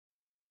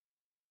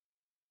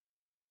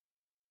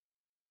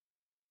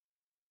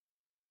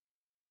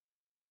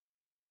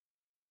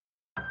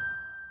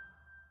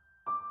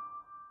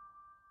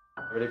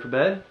Ready for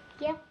bed?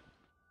 Yeah.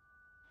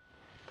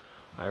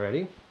 Alright,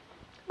 ready?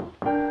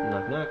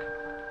 Knock knock.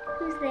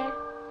 Who's there?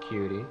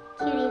 Cutie.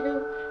 Cutie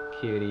who?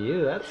 Cutie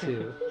you, that's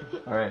who.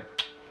 Alright.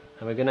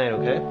 Have a good night,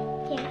 okay?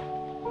 Yeah.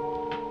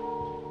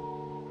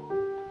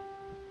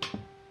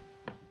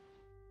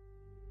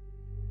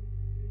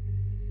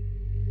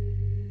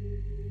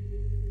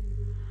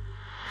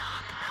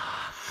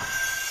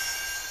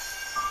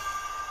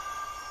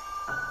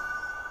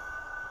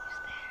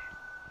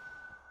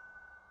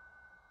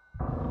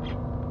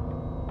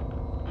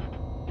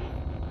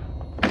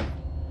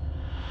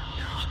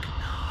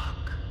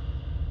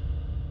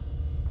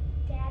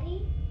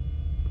 Daddy?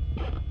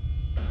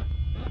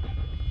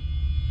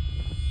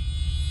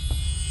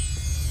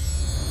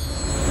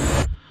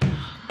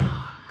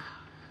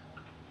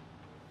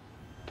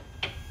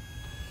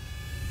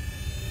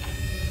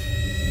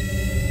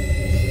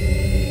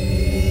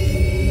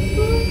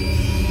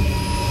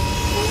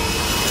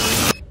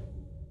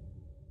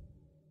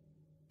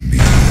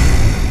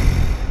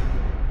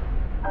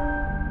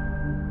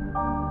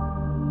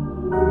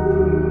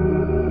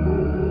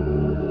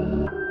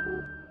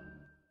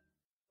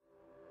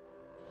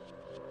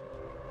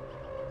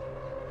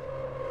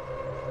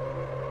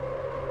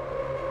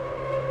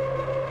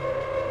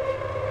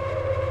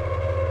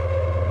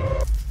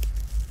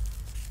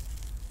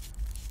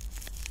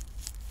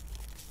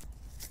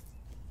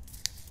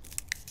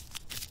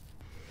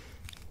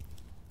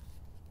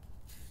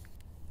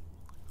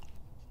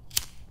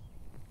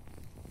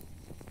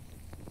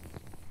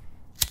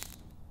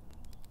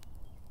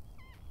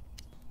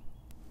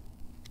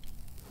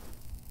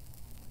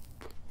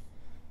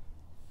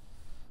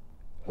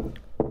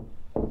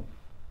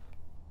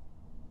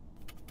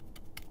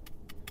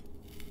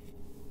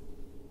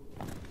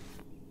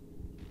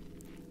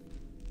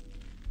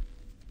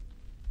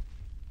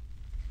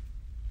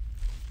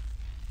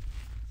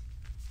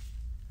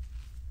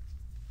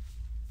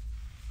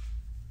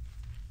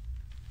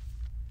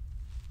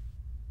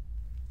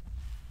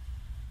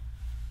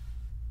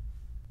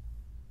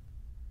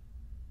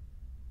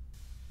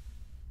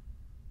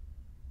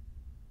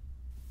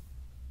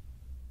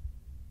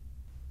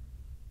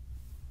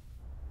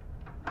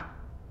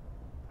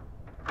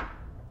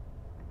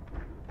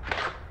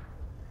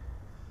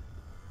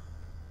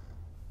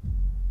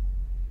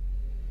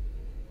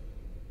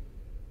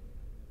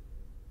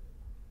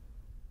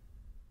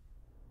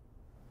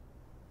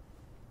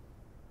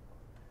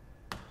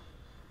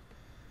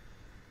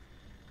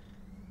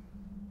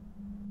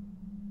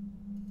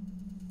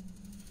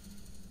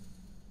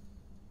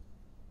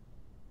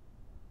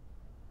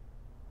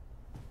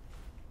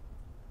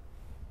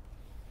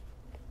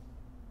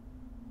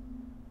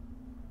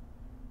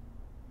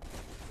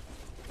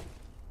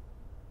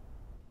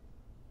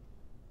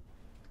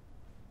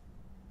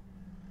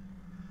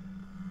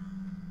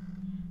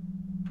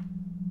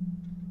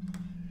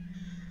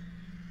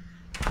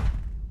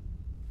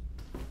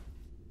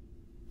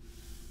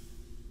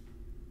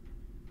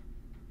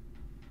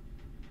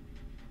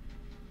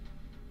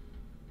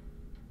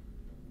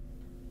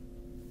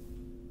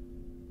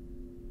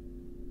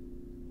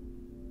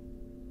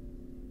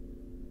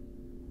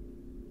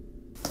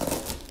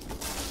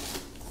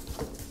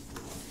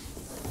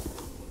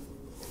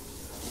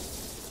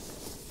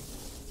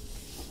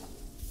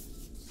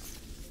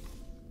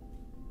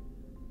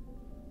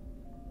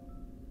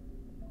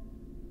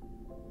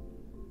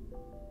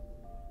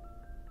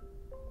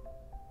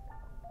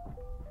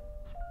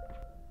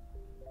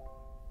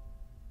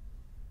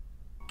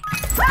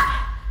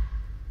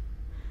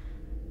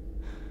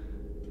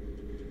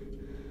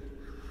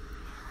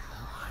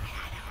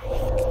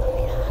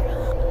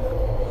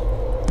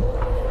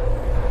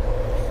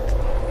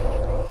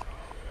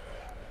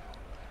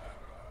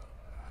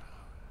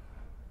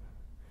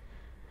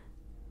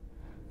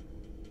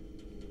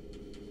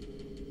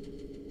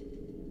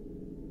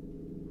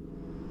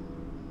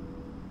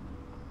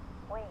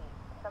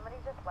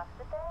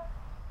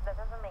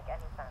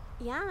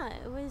 Yeah,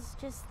 it was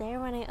just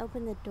there when I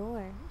opened the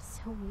door.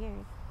 So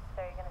weird.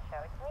 So you're gonna show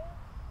it to me?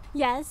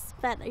 Yes,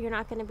 but you're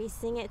not gonna be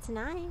seeing it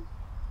tonight.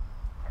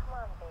 Come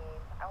on,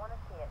 babe. I wanna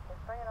see it.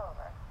 Just bring it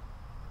over.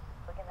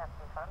 We can have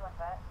some fun with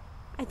it.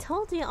 I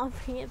told you I'll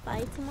bring it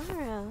by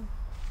tomorrow.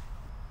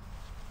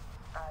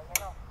 You're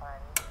no fun.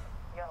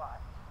 You're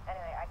lost.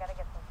 Anyway, I gotta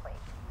get some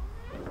sleep.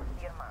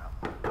 See you tomorrow.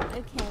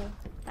 Okay,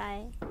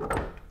 bye.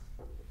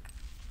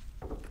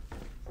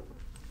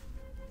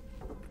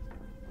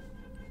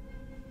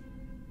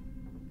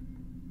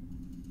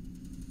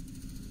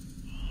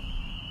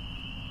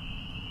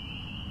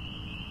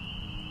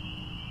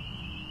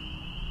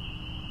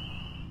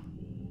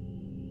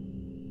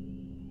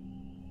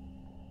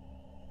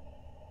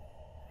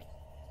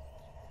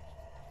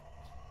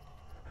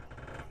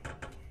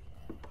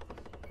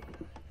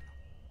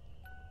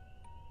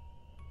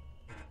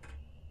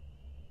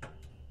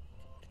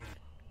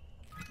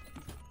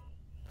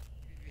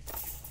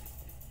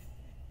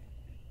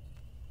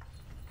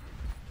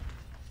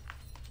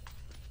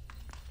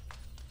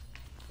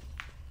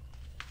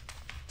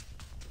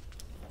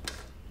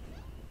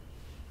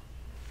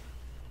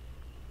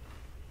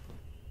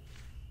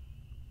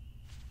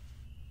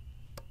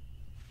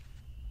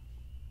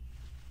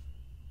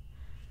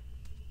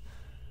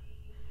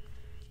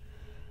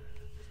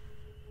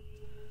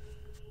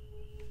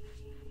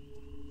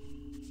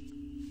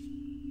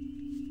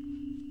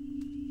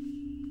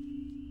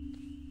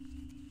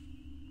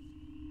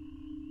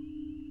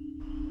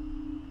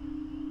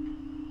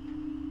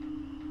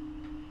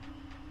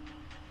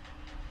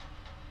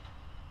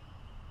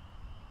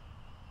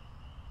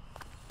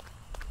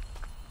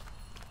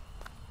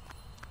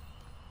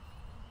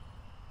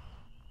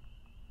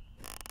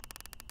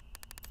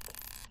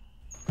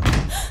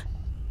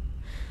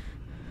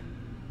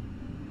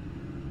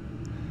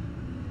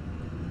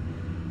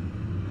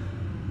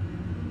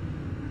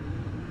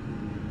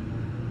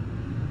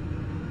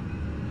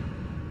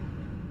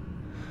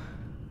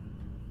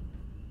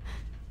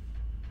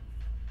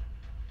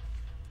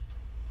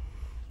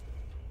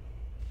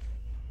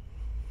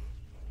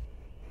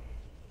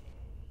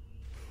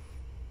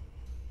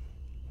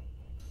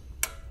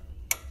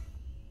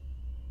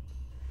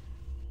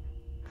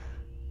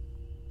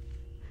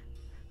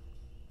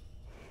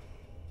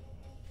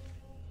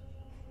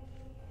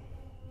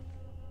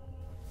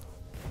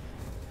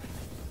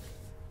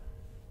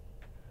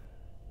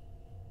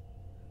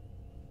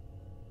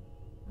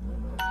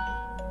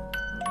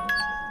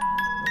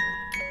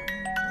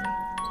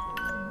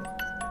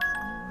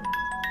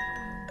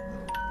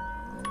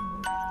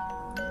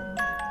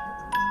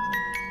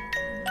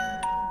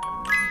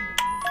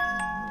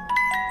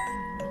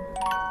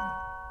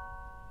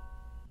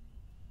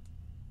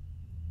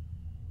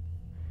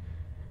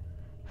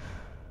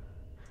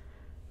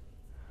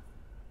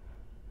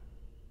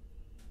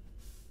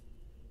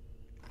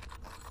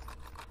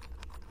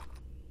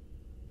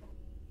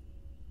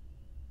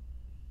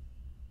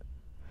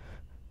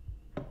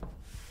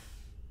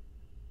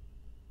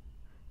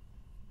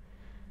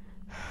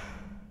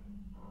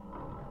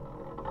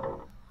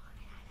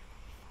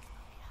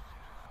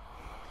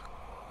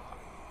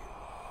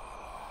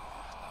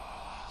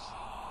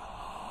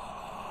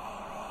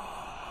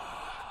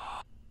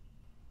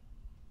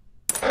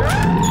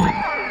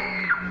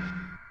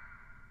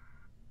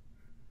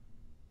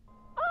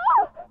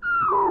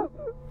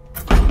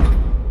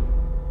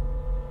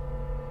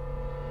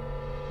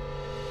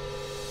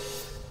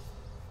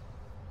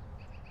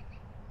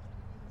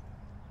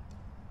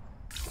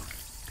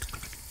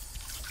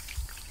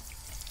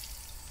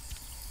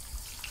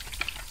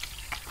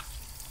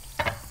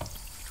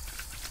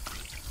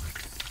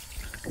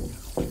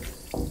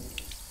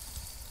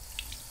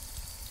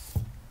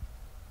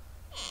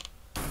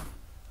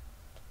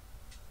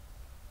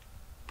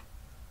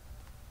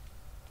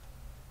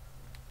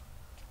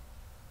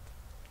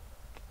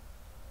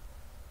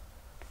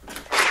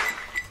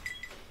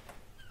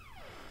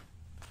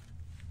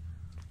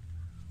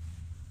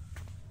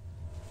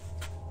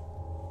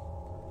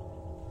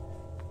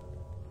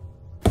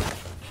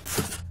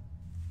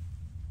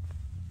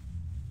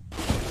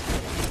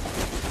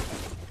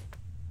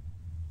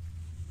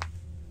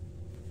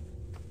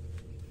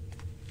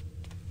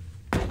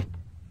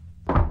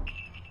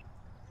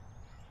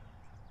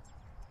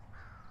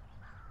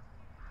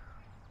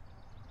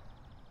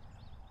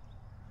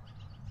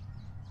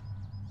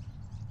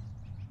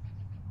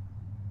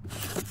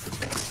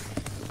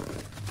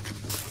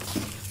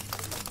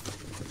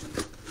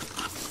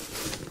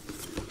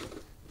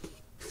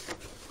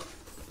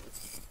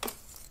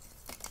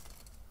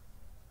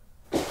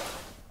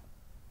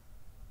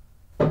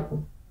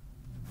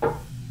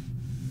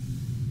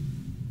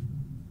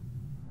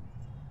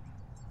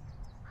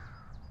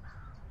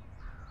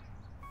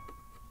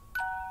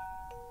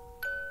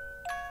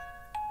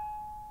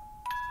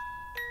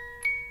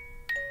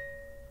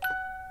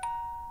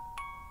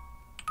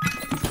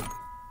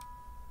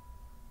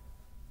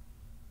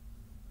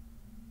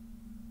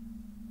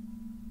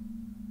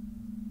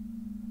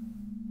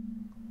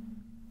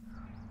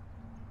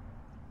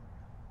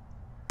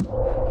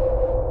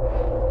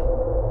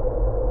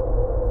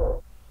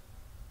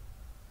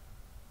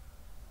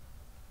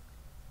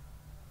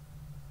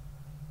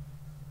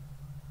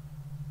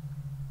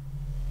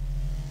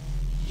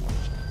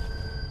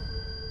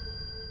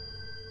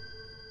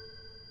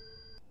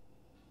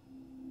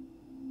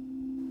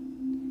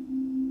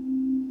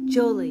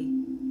 Jolie,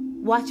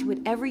 watch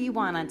whatever you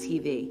want on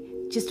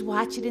TV. Just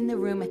watch it in the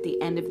room at the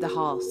end of the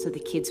hall so the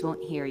kids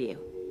won't hear you.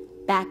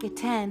 Back at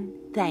 10.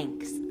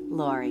 Thanks,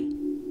 Lori.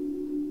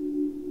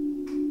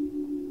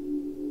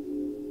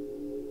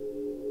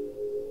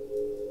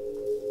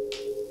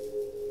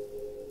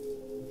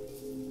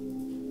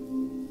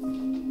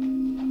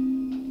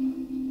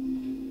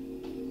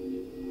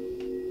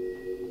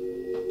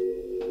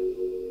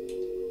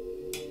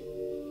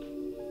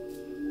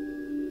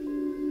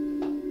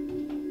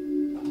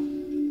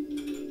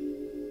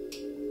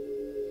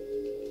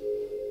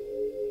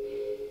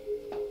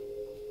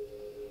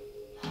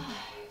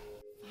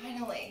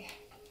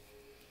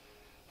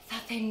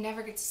 They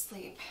never get to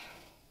sleep.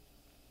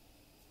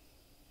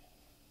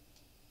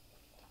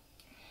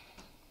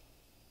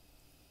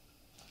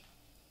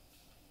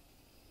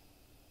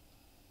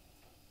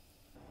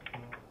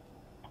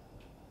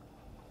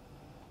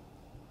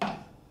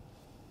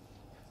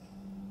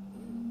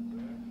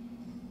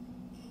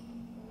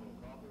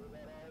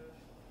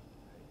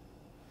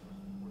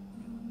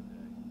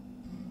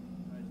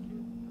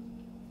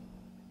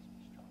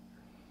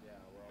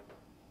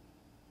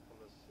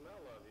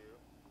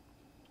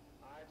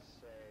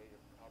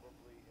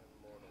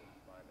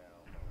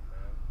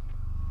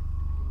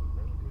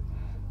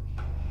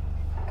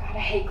 God, I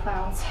hate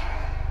clowns.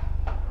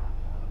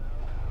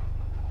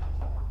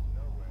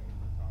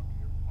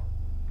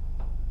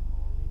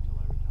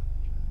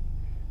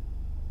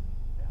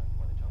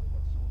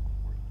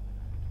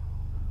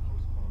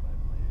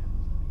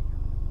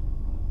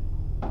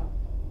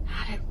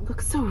 God, it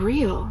looks so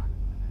real.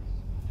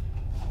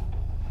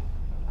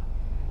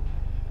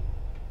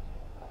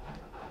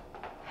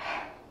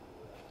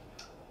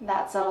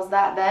 That settles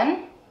that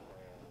then.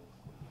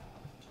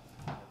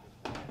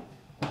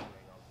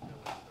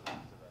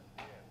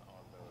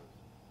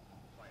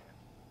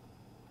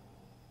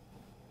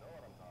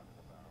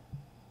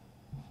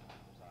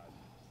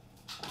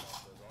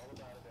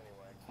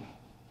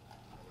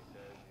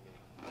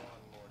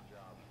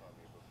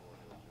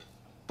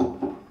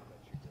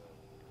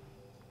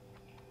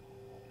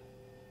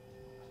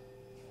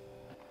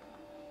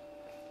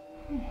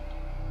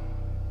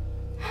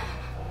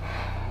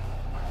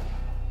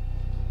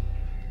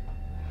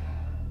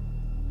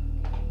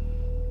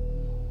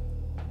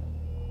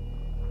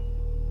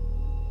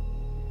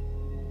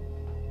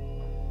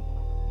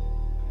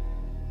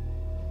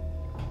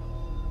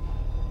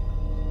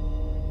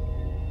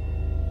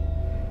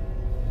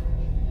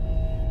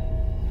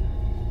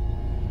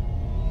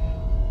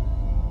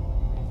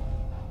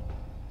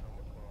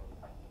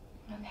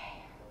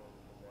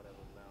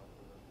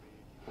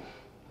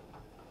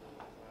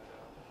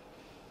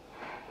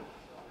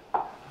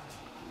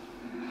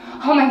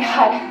 Oh my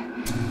God.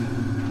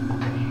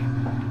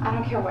 I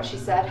don't care what she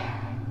said.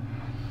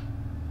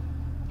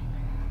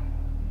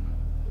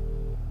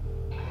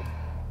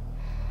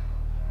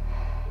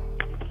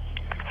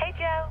 Hey,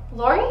 Joe.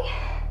 Lori?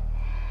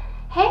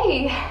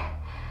 Hey.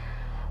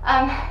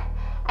 I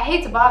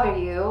hate to bother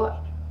you.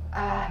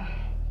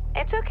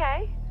 It's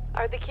okay.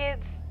 Are the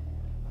kids?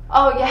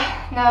 Oh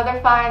yeah, no,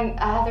 they're fine.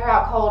 They're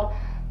out cold.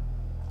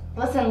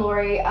 Listen,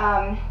 Lori,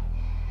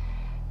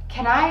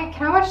 can I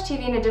watch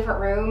TV in a different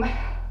room?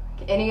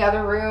 Any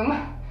other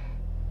room?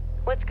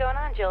 What's going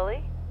on,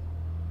 Jolie?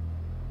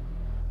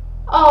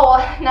 Oh,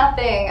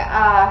 nothing.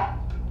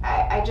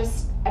 I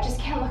just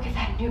can't look at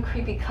that new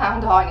creepy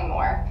clown doll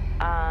anymore.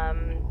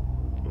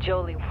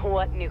 Jolie,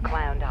 what new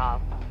clown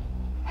doll?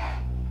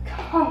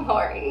 Come on,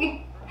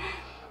 Lori.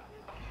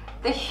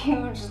 The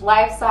huge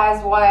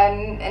life-size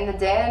one in the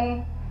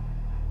den,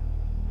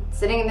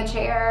 sitting in the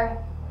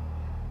chair.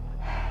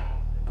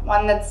 The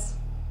one that's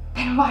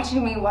been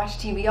watching me watch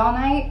TV all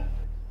night.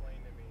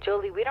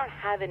 Jolie, we don't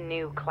have a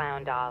new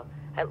clown doll.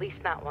 At least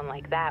not one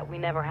like that. We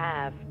never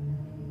have.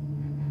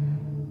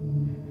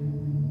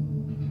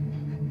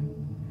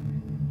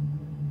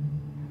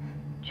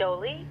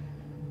 Jolie?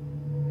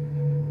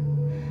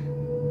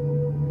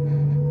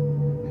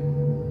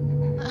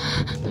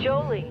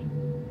 Jolie,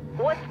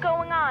 what's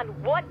going on?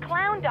 What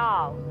clown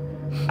doll?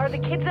 Are the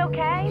kids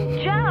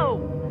okay?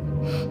 Joe!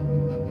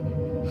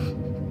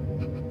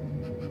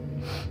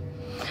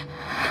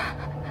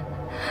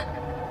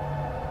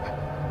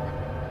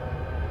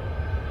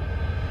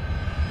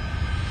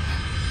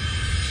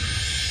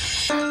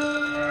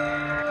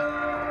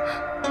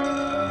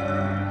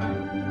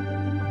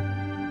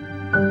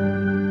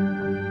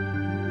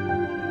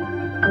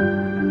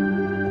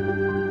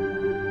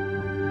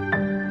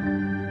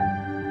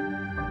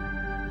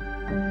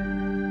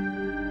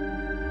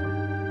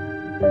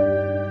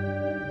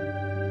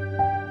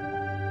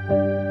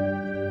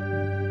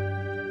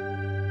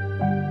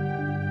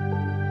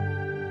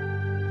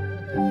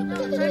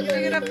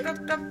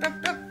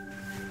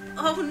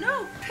 Oh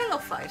no, pillow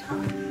fight, huh?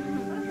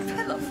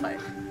 Pillow fight.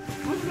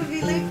 I'm gonna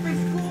be late for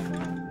school.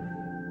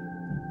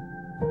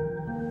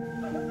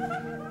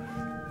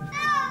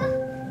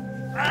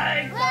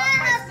 I got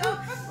myself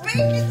a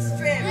bacon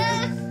strip.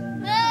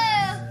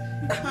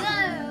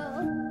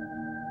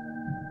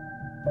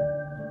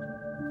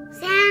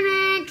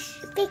 Sandwich.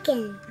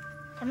 Bacon.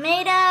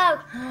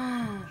 Tomato!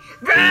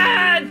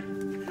 Run!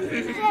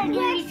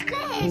 You're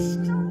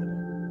squished!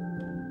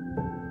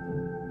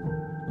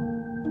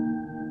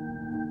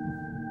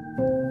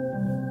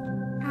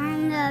 I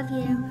love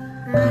you.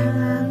 I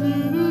love you.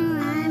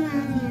 I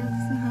love you.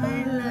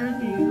 I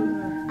love you.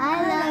 I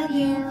love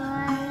you.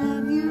 I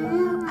love you.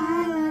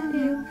 I love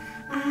you.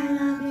 I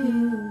love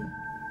you.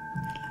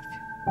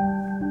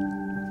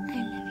 I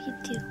love you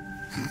too.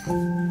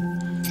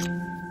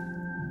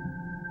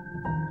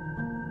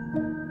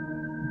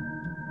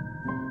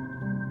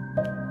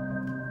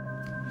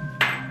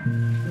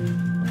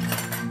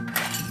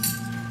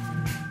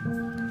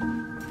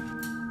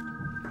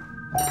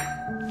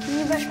 Can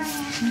you brush my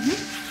hair?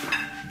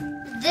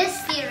 This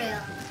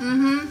cereal.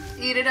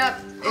 Eat it up.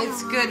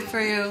 It's good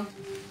for you.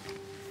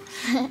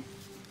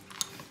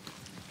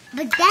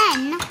 But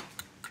then,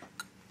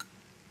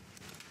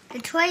 the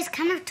toys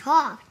kind of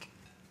talked.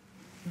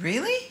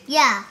 Really?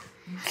 Yeah.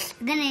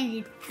 Then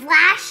it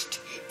flashed.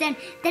 Then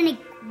it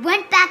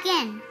went back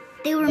in.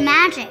 They were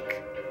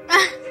magic.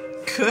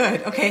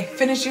 Good. Okay,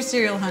 finish your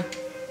cereal, hon.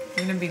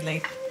 You're gonna be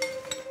late.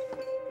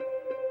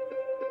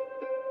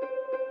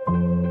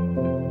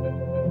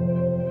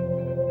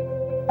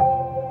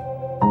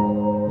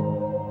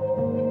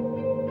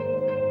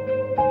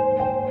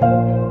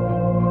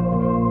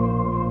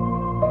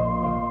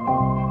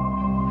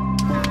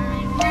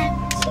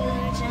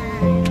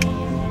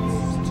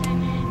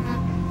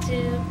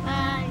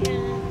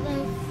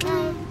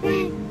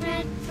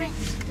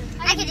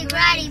 I can do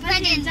karate,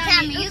 punch and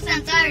tell me you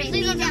sound sorry.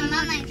 Please don't tell me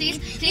mom like please,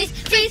 please,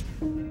 please.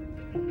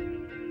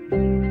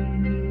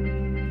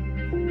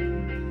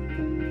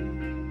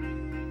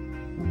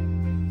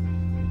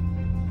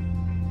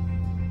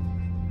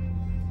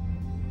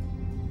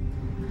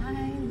 I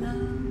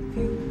love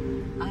you.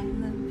 I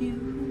love you.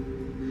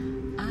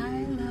 I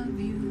love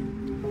you.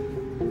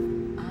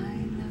 I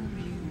love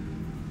you.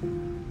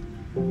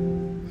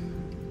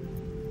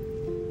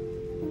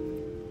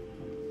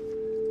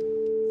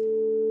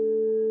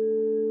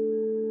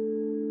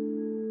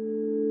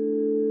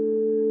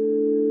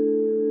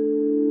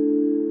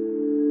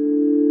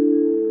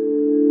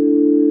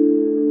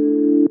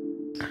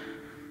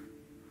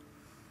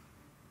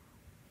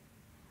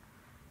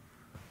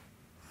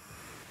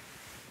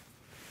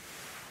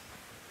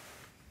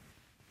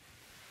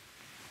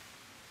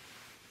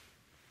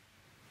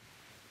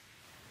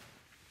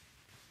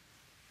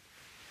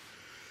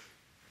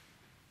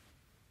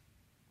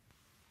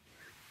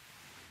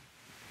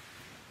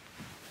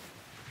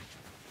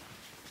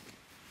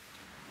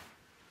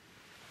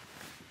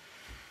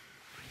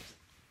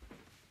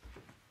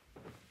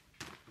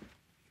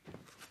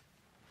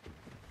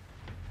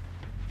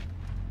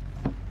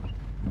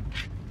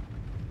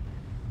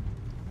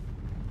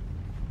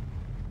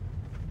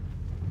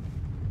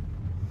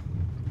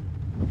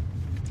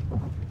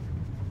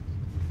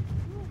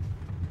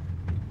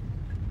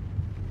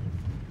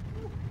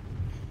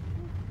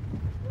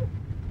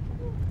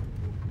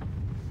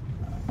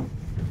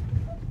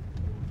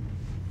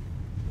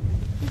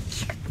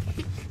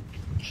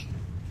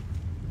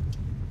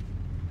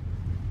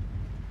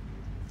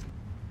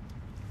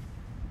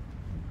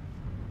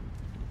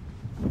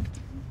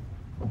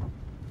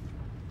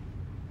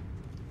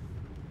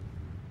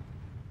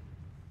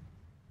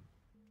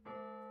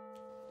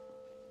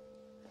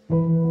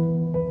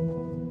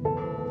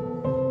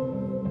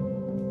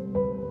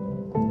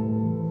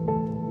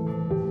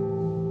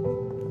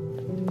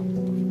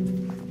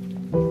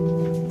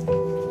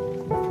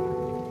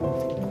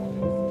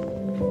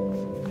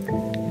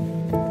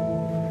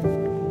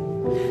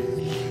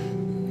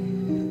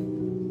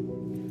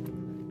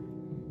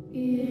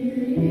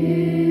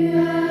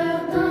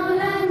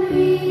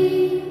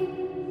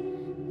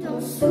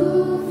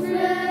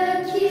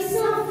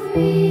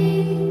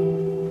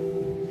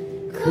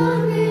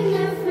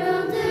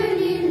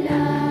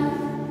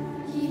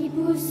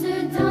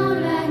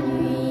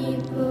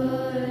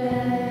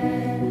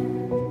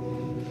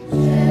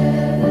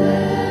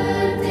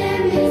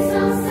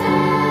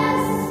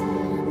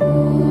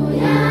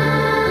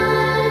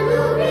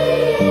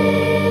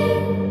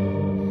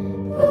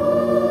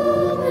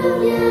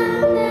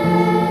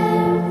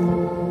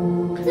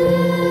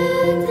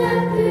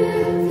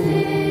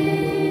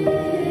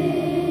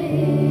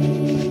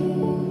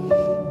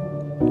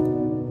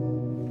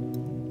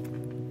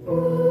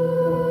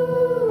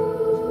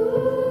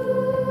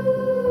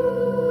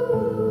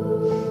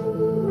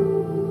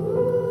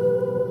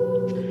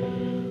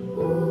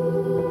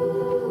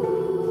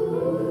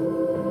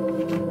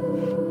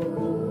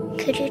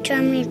 Could you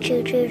tell me a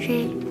choo-choo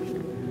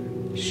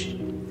train? Shh.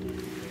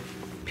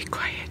 Be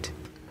quiet.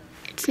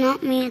 It's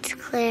not me, it's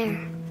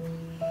Claire.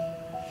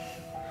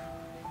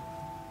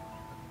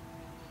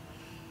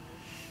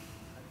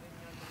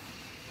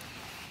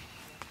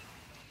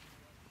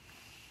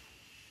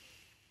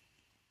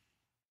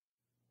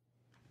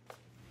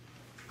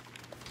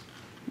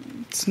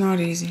 It's not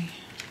easy.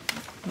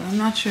 But I'm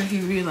not sure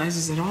he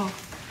realizes it all.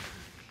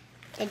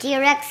 The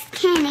T-Rex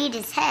can't eat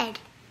his head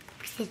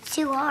because it's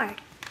too hard.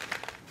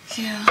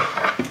 Yeah.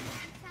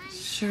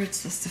 Sure,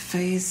 it's just a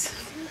phase.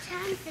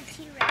 time's the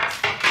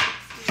T-Rex?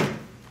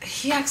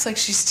 He acts like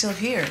she's still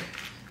here.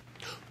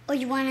 Oh,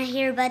 you want to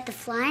hear about the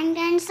flying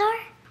dinosaur?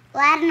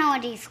 Well, I don't know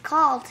what he's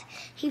called.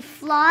 He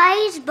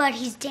flies, but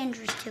he's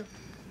dangerous too.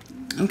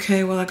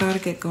 Okay, well, I gotta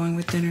get going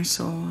with dinner,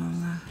 so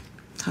I'll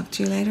talk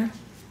to you later.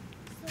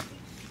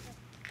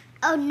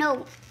 Oh,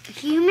 no.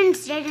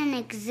 Humans didn't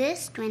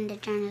exist when the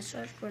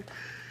dinosaurs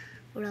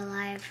were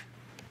alive.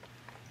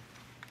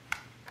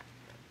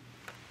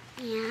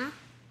 Yeah?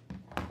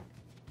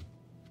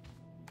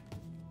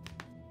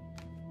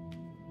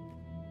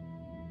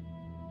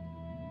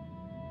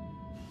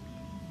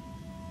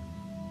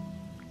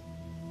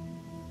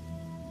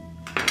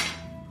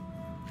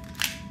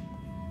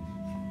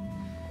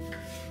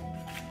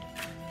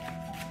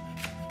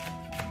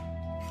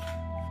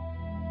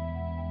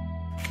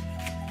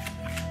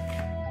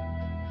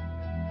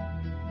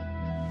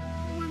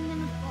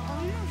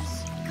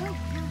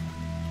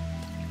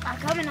 I'll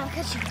come and I'll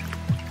catch you.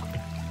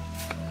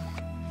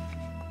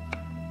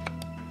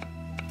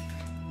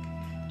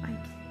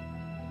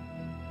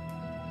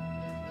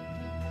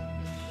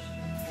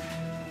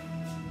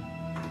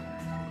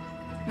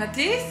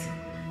 Matisse?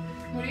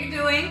 What are you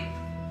doing?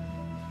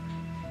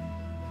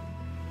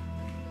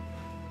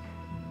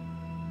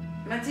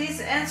 Matisse,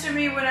 answer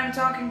me when I'm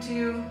talking to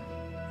you.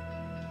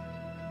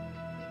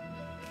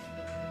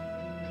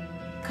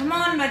 Come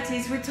on,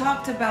 Matisse, we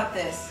talked about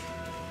this.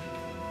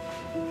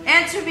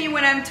 Answer me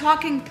when I'm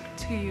talking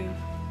to you.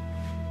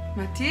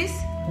 Matisse?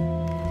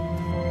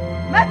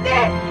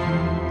 Matisse!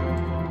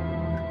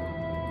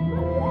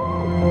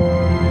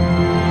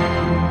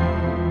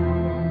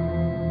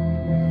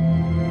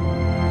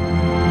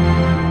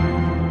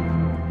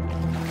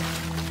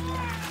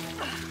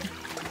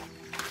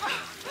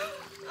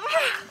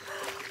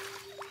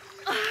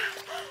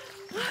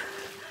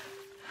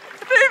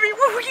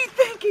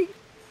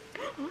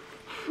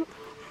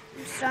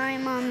 Sorry,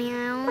 Mommy.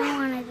 I only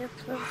wanted to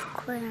play with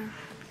Claire.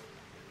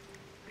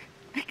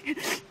 I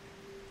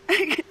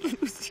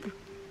can't lose you.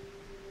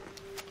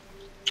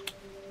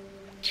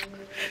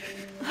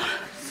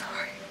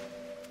 Sorry.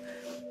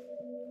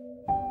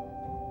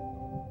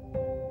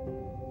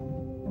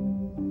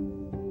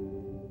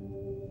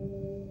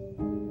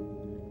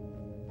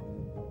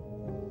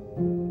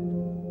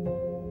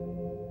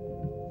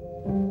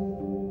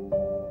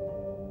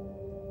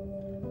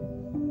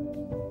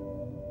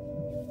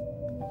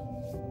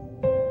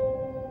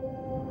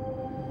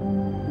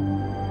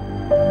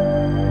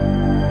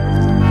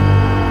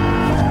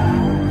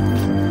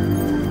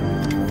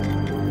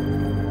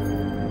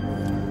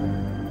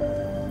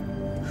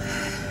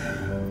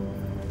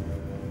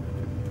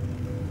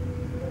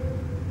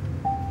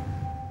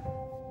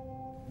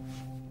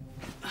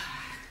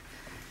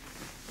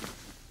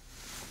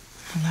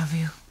 I love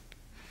you.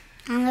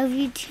 I love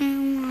you too,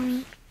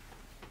 Mommy.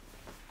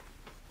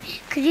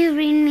 Could you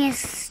read me a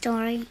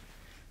story?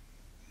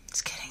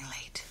 It's getting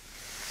late.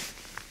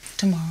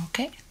 Tomorrow,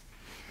 okay?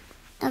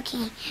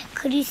 Okay.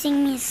 Could you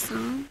sing me a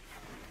song?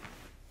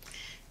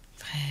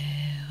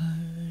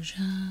 Frère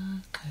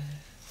Jacques,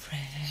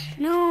 frère.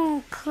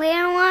 No,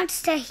 Claire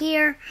wants to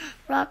hear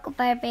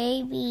Rockabye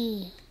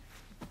Baby.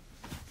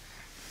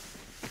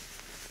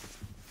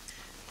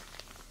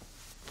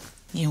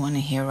 You want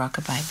to hear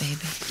Rockabye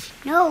Baby?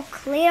 No,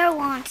 Claire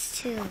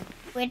wants to.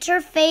 It's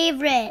her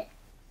favorite.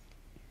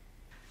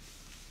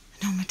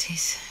 No,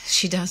 Matisse,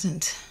 she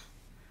doesn't.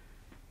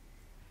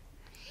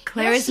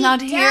 Claire Yes, is she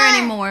not here does.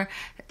 anymore.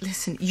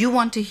 Listen, you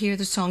want to hear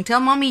the song. Tell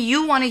Mommy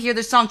you want to hear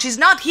the song. She's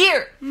not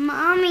here.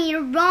 Mommy,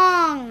 you're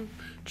wrong.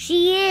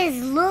 She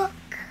is. Look.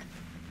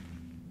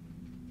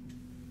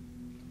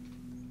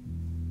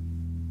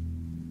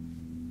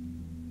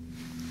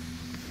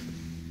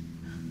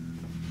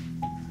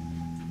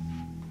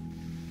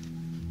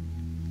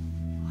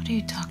 What are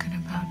you talking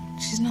about?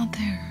 She's not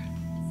there.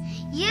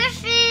 Yes,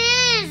 she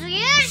is.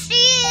 Yes, she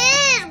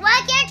is.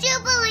 Why can't you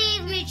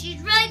believe me?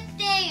 She's right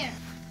there.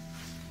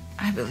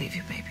 I believe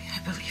you, baby. I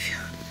believe you.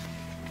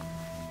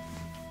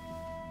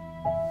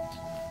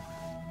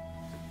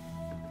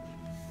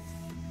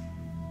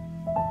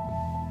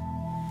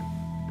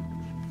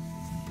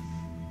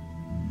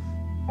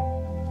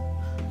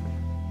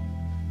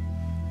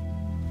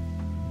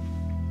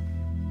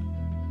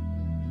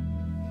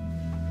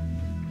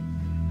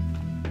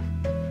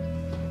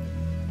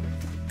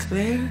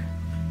 Claire?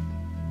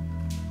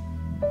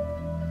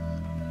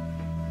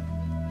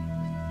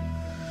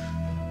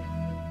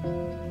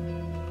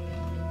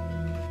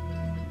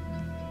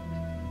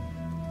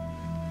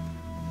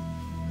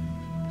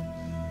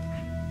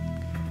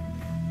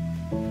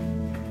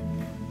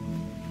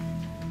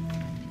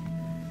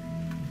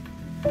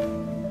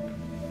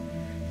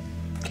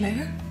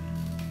 Claire?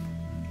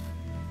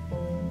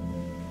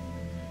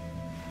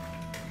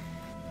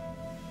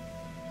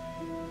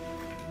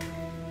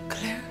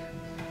 Claire?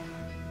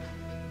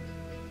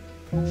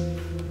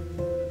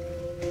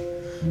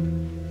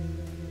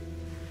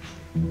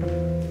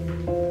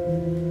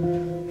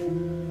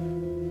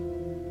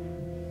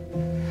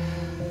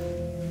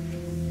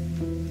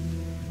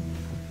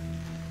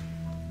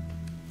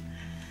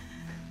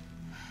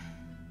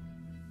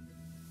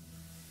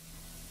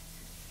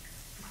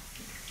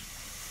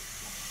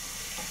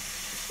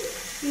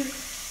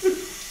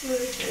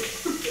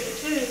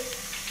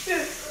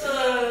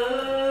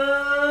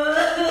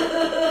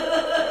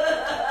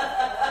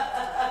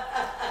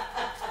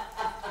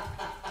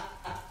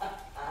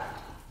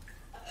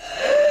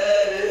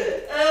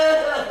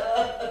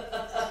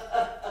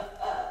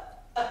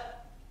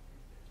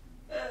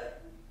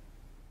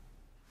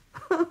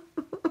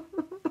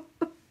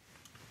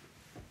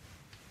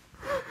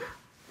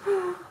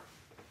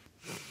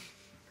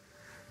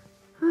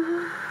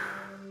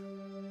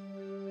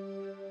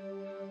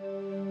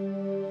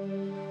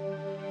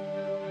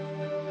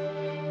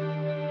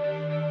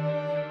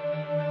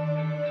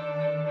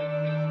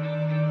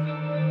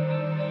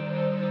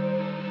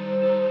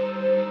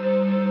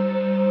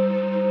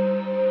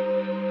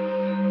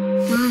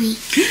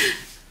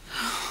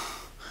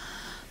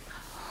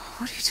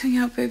 What are you doing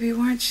out, baby?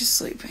 Why aren't you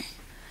sleeping?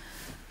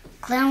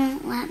 Claire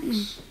won't let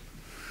me.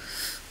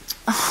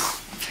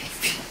 Oh,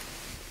 baby.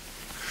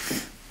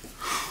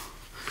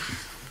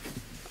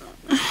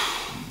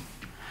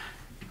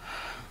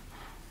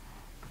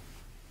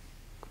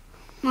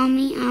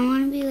 Mommy, I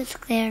want to be with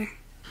Claire.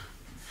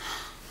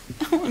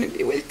 I want to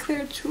be with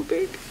Claire too,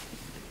 baby.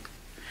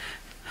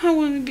 I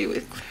want to be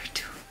with Claire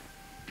too.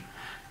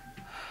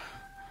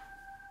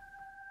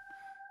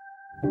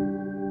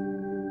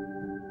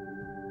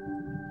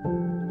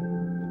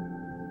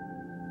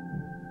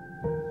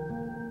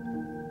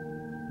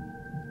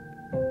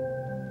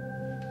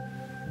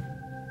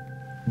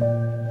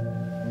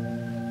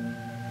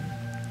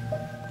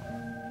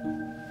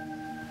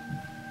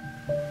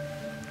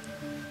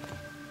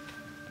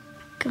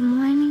 Good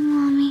morning,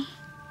 Mommy.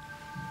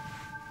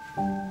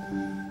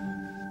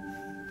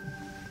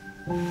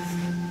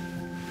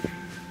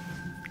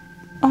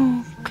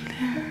 Oh,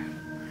 Claire.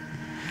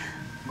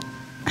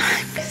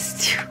 I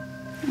missed you.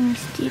 I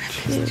missed you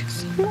too. I missed you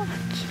so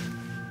much.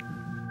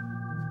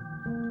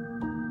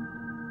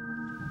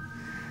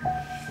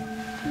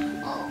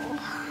 Oh,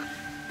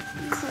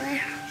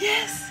 Claire.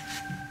 Yes.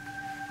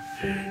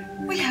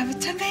 We have a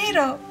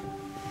tomato.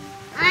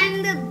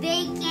 I'm the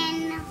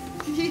bacon.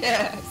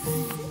 Yes.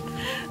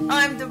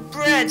 I'm the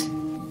bread.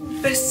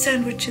 Best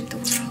sandwich in the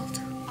world.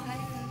 I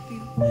love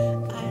you.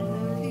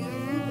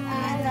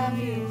 I love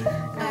you.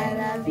 I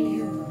love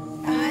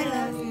you. I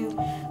love you.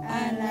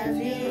 I love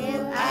you.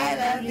 I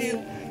love you. I love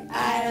you.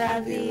 I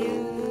love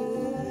you.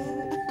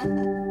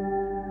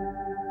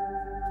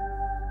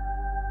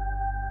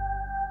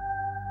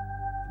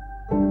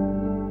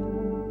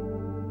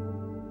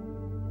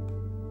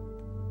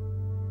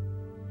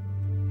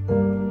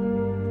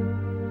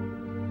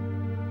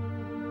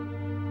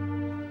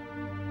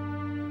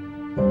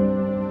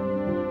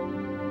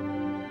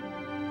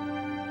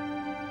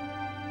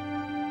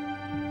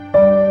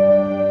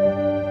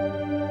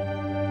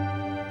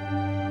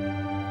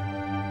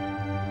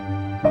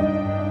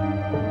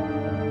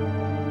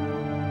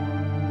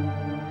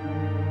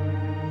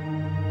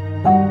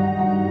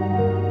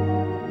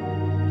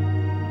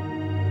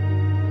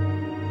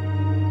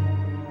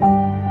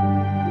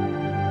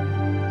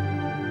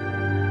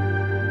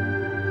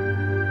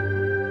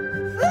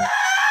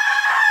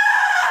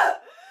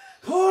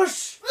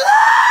 Push!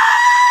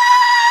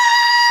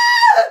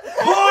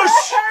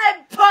 Push!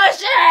 I'm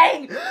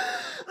pushing!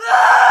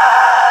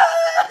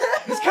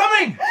 He's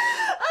coming!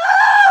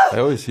 I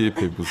always hear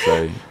people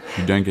say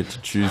you don't get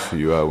to choose who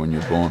you are when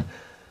you're born,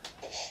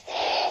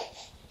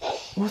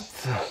 What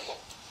the?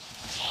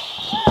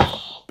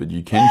 but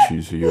you can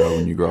choose who you are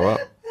when you grow up.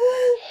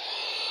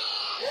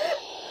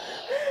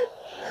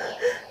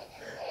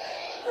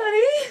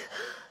 Honey?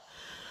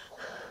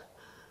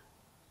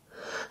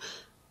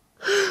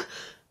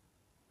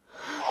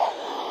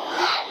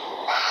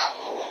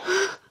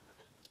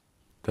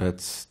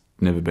 That's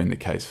never been the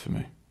case for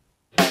me.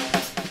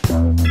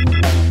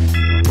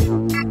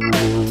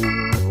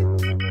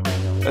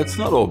 It's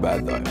not all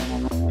bad though,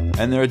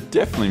 and there are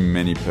definitely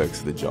many perks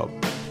of the job,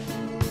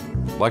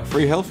 like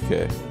free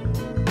healthcare.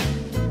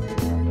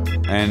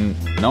 And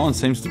no one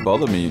seems to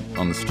bother me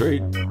on the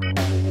street.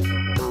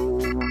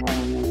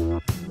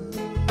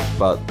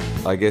 But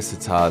I guess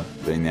it's hard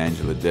being the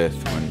angel of death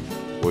when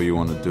all you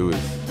want to do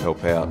is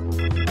help out.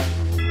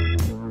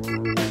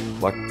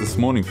 Like this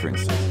morning, for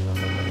instance.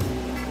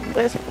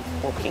 Where's my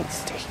walking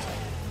stick?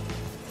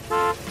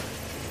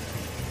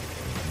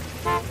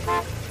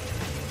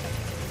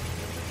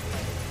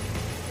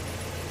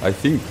 I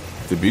think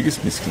the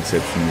biggest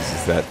misconception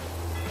is that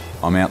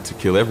I'm out to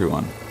kill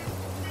everyone.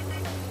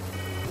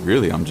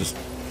 Really, I'm just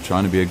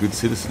trying to be a good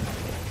citizen.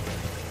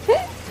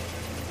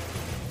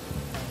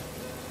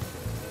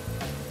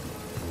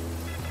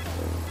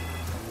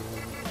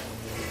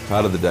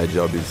 Part of the day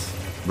job is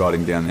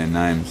writing down their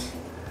names.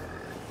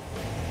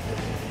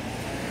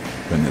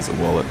 Then there's a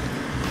wallet.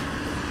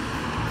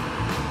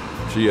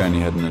 She only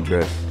had an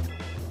address.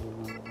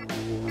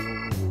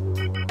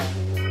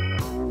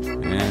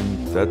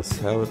 And that's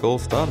how it all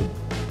started.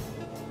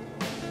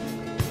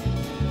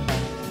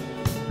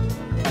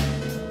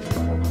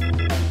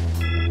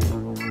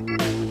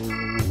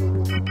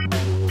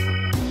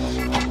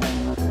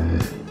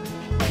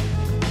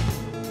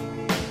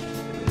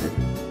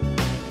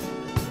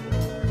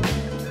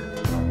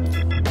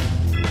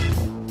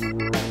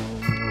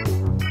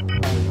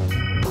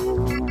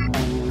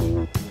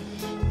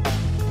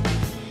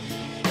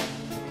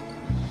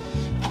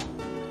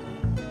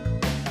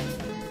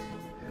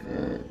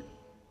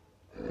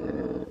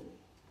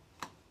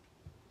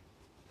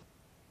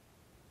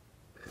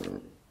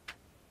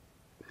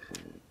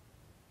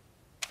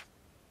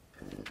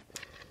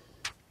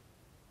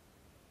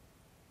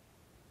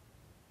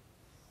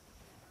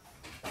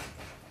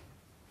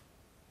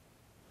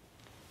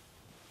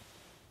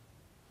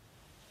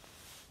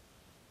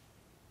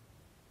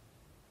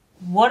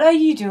 What are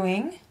you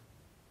doing?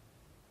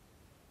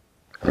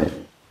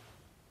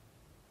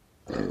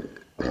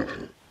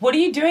 What are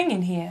you doing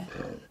in here?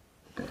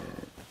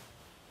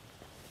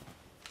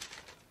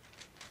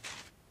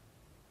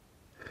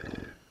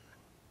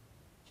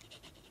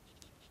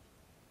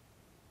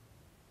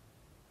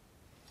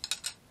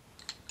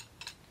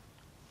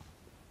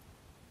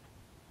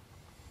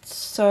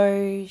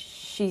 So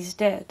she's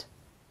dead.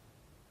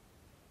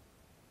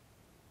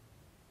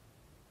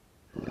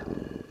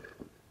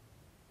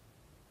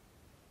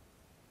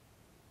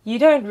 You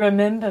don't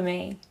remember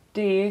me,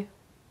 do you?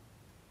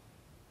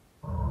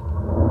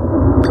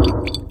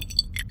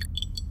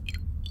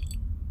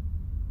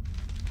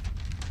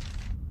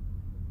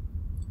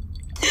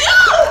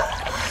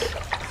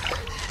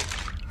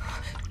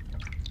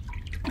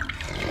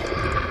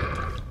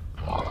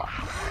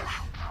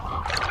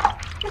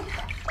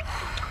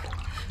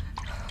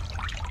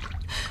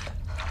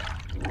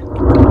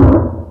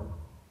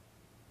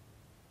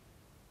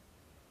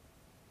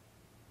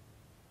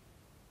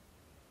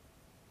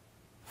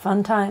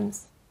 Fun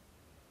times.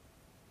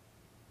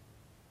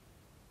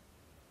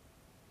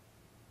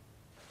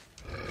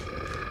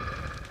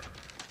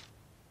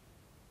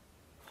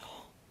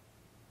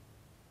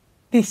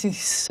 This is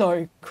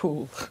so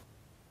cool.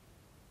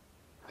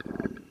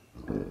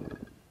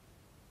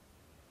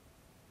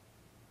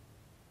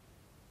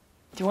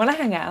 Do you want to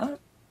hang out?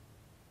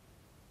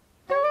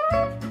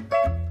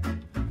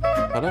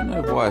 I don't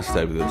know why I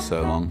stayed with her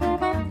so long.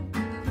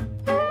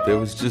 There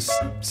was just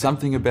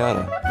something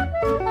about her.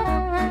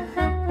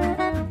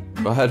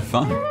 I had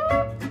fun.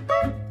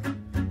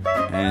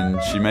 And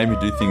she made me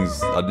do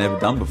things I'd never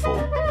done before.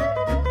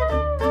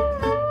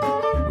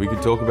 We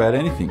could talk about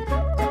anything.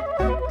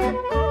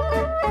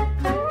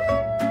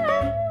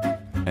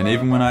 And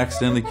even when I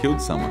accidentally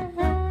killed someone,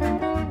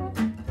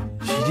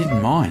 she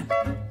didn't mind.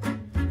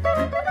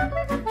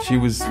 She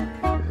was...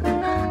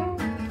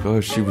 oh,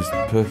 she was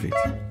perfect.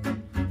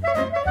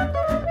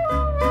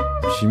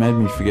 She made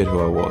me forget who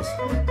I was.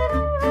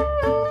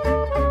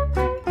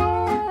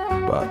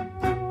 But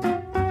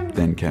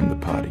then came the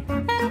party.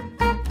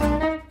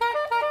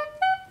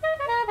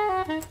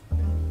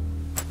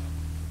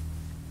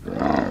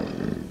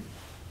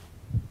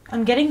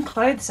 I'm getting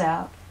clothes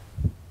out.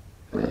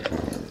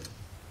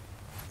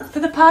 For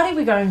the party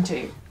we're going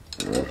to.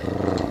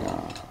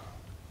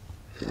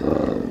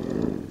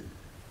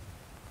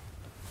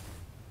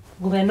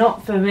 Well, they're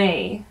not for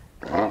me.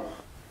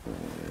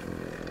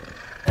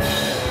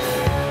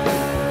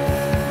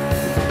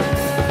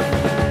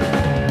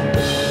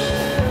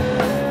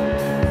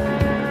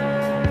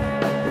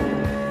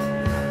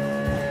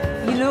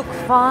 You look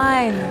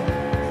fine.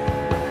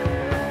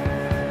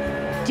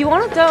 Do you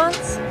want to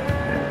dance?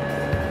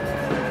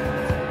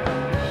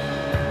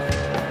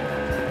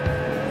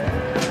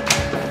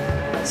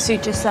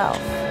 Suit yourself.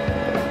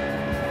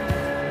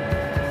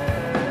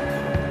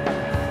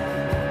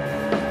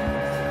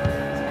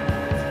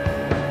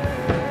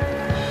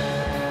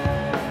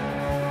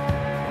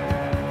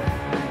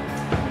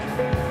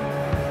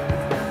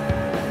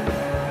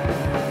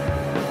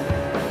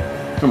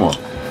 Come on.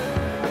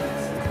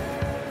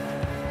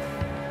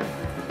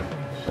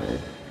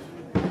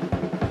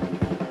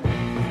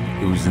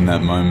 It was in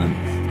that moment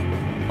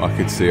I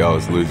could see I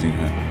was losing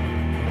her.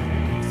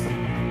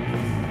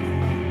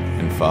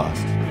 And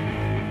fast.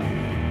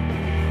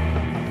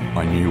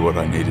 I knew what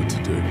I needed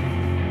to do.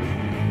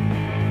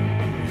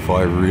 If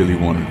I really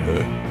wanted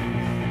her,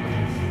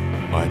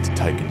 I had to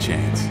take a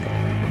chance.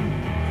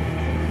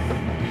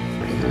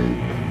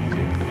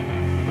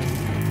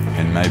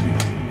 And maybe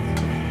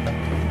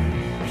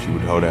she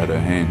would hold out her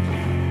hand,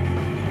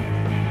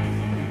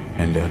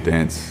 and our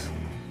dance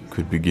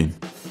could begin.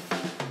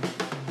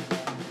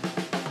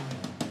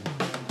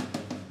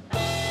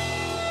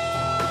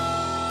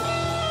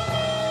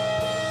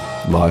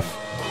 Life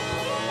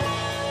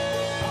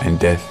and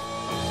death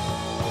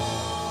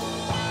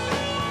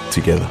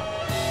together.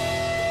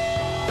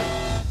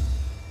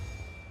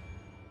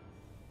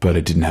 But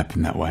it didn't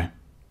happen that way.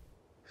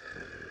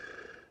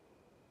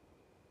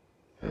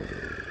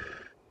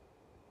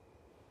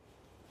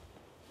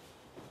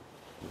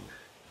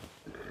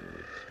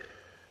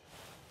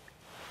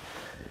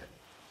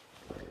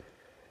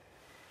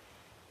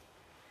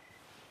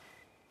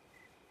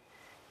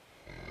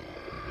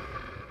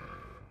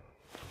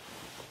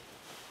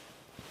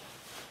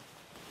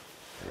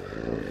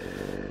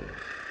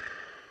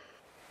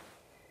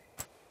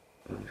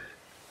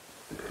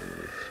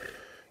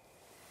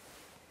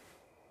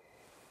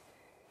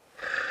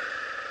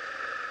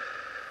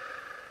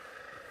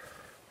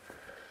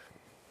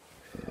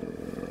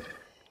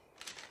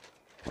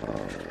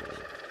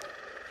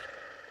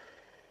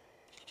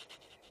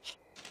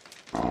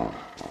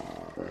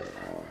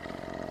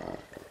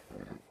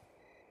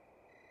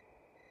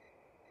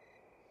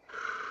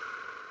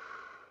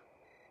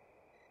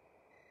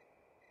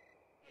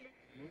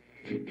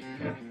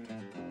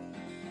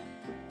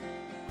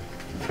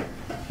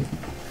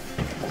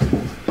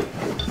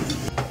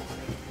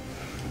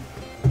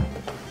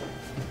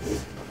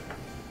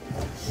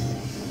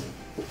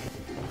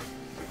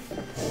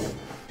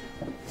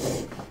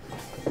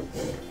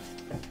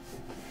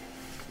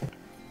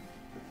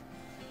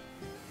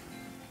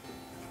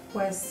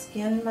 Pues,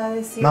 ¿quién va a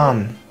decir?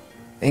 Mom,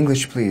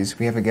 English please,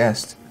 we have a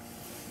guest.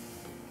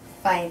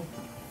 Fine.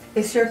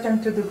 It's your turn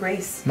to do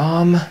grace.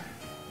 Mom!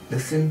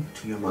 Listen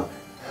to your mother.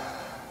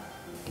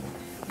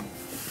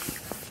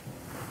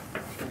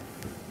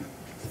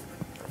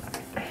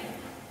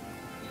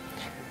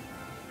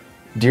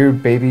 Dear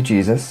baby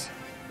Jesus,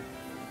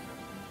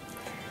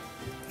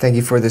 thank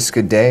you for this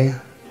good day.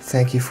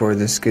 Thank you for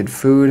this good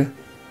food.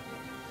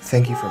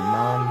 Thank you for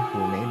Mom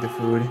who made the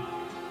food.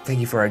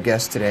 Thank you for our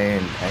guest today,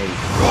 and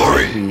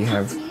we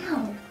have...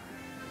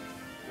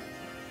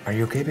 Are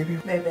you okay, baby?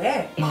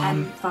 Bebé.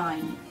 I'm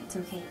fine. It's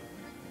okay.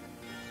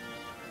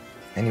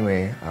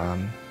 Anyway,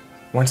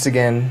 once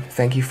again,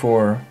 thank you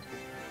for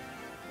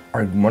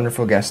our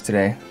wonderful guest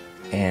today,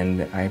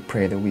 and I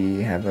pray that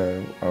we have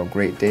a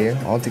great day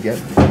all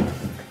together.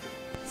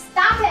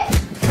 Stop it!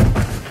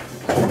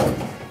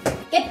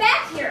 Get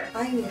back here!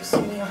 Ay, Dios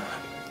mío.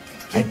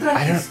 I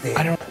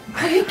don't...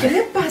 Ay, ¿qué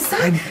le pasa?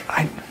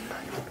 I...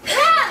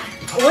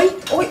 Hoy,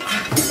 hoy.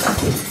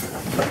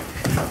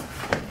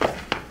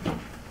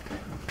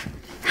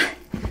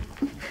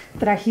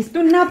 ¿Trajiste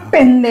una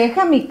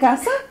pendeja a mi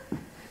casa?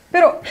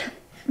 Pero,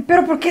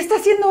 ¿por qué está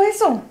haciendo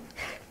eso?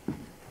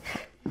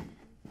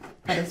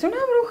 ¿Parece una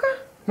bruja?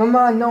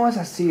 Mamá, no es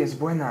así, es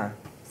buena.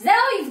 Is that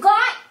all you've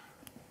got?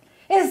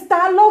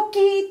 ¡Está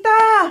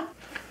loquita!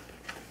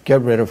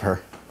 Get rid of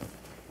her.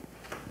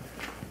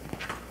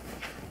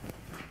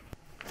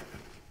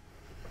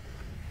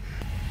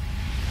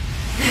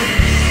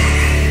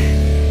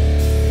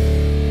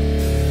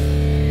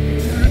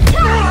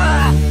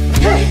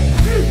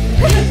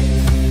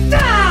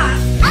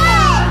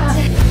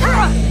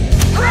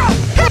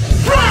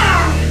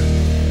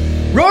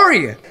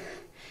 Rory!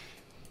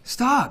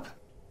 Stop!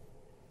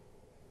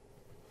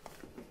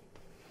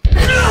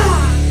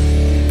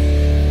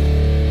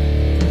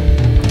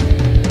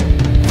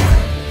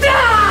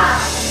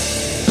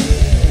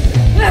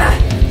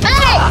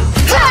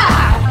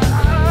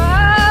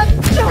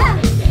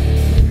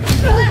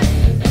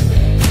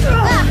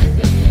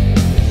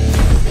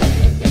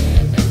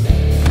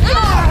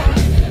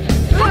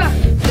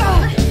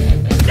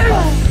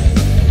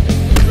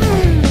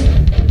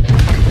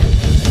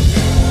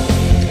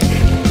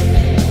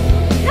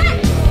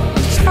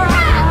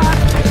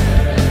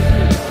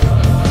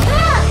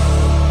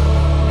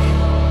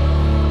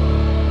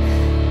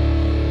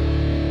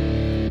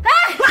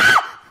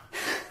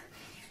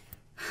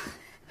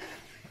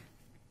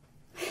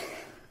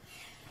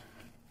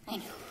 I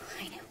know.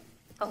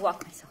 I'll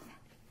walk myself out.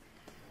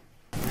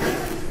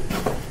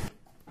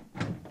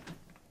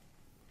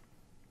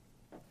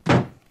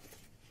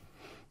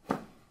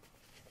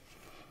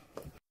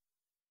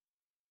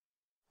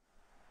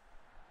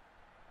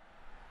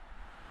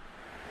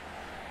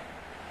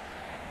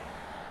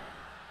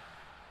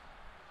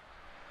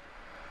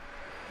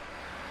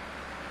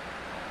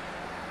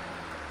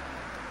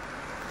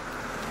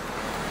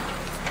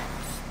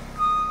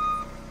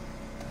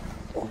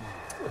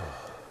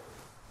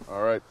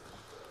 All right.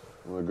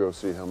 I'm gonna go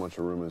see how much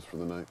a room is for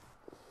the night.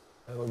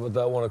 Hey, what about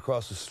that one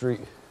across the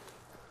street?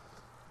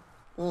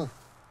 Oh,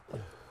 I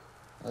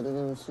didn't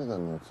even see that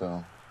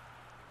motel.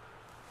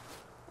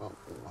 Well,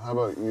 how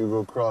about you go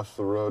across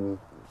the road and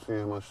see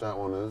how much that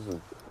one is,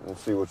 and we'll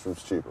see which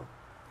one's cheaper.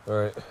 All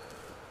right.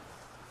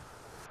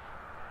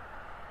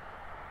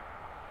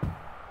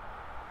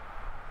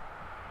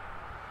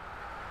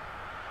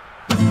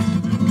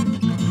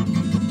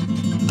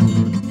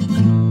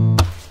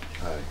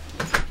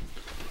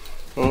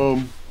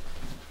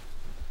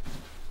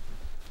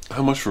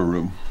 How much for a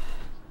room?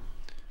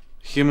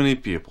 How many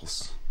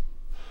peoples?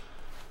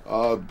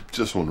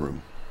 Just one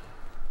room.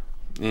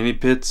 Any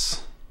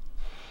pits?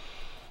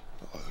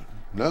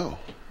 No.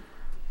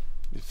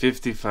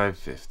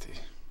 55.50.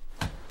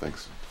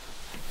 Thanks.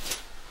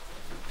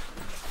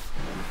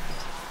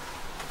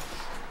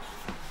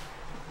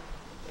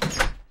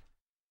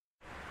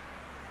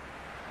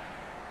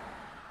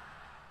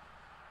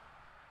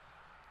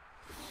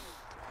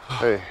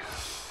 Hey,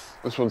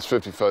 this one's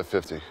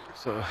 55.50.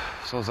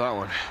 So's that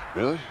one.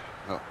 Really?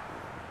 Oh,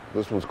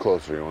 this one's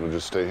closer. You want to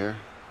just stay here?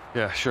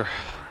 Yeah, sure.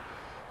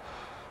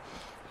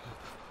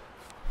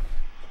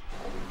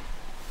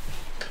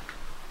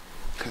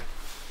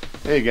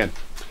 Hey again.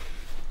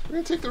 We're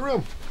gonna take the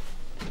room.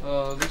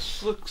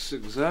 This looks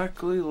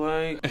exactly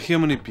like... How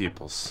many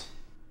peoples?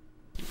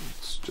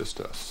 It's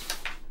just us.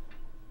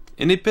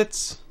 Any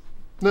pits?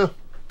 No.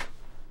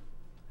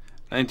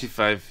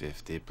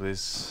 95.50,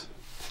 please.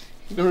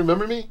 You don't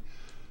remember me?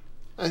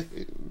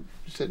 You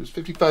said it was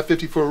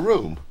 55.50 for a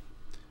room.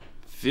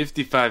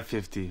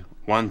 55.50,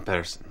 one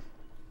person.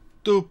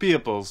 Two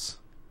peoples,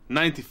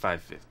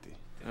 95.50.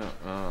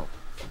 Oh.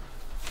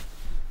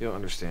 You don't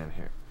understand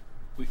here.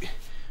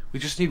 We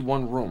just need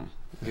one room.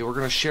 Okay, we're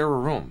gonna share a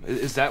room.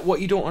 Is that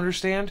what you don't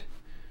understand?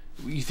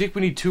 You think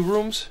we need two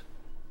rooms?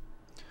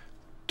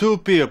 Two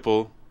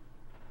people,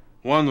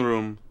 one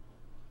room,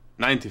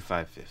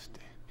 95.50.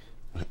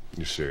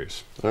 You're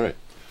serious? All right.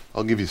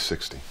 I'll give you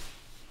 60.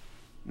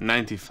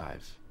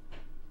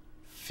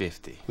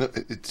 95.50. No,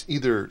 it's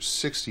either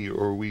 60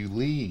 or we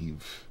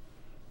leave.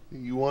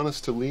 You want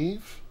us to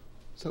leave?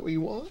 Is that what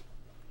you want?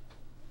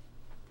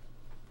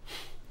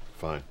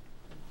 Fine.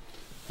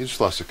 You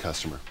just lost a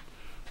customer.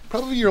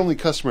 Probably your only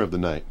customer of the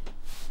night.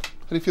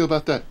 How do you feel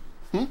about that?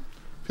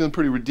 Feeling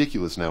pretty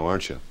ridiculous now,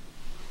 aren't you?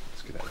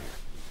 Let's get out of here.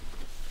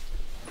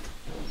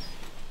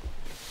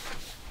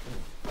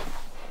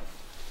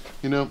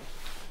 You know,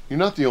 you're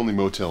not the only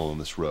motel on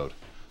this road.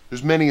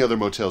 There's many other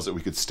motels that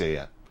we could stay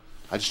at.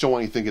 I just don't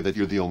want you thinking that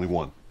you're the only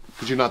one.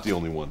 Because you're not the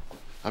only one.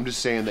 I'm just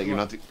saying that you're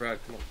not the... Brad,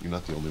 come on. You're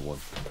not the only one.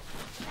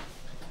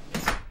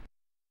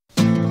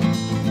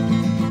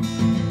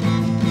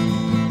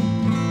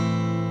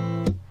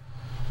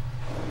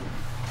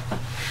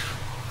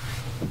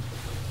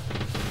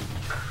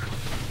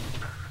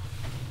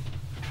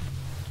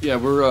 Yeah,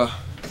 we're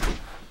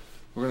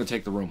gonna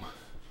take the room.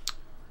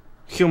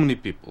 How many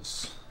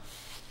peoples?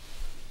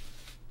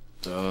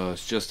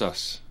 It's just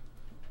us.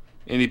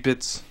 Any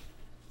pits?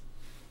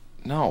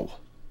 No.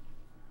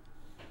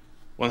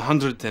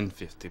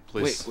 150,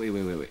 please.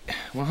 Wait.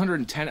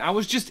 110? I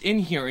was just in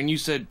here and you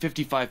said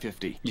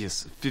 55.50.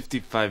 Yes,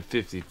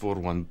 55.50 for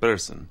one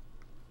person.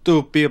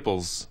 2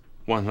 peoples,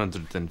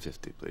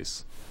 150,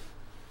 please.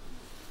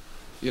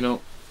 You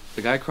know,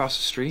 the guy across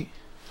the street,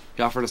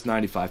 he offered us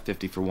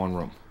 95.50 for one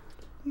room.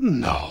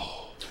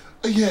 No.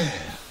 Yeah.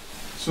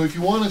 So if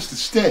you want us to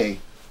stay,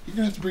 you're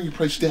gonna have to bring your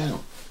price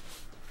down.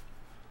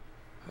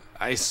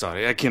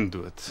 Sorry, I can't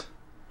do it.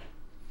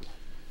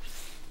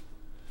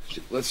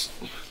 Let's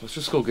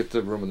just go get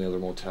the room in the other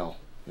motel.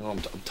 You know,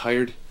 I'm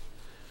tired.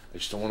 I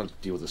just don't want to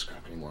deal with this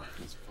crap anymore.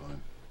 That's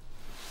fine.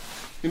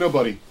 You know,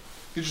 buddy,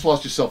 you just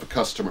lost yourself a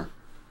customer.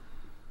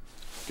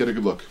 Get a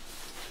good look.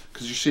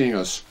 Because you're seeing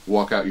us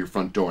walk out your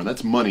front door, and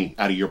that's money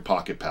out of your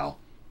pocket, pal.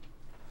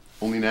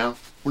 Only now,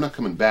 we're not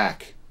coming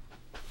back.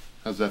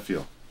 How's that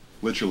feel?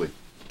 Literally.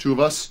 2 of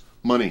us,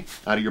 money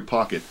out of your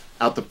pocket,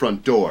 out the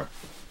front door.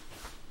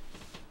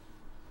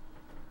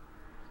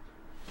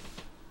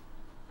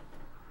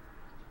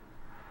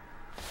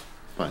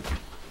 Fine.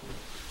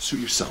 Suit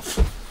yourself.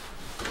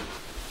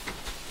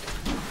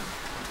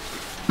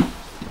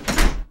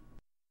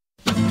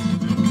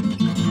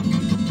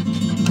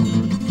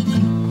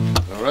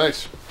 All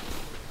right.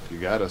 You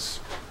got us.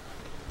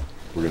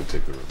 We're gonna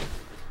take the room.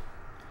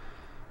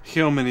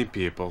 How many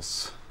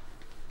peoples?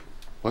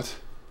 What?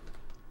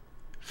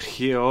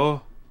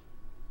 How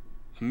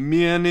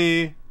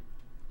many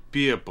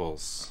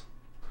peoples?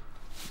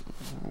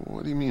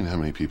 What do you mean, how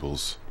many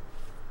peoples?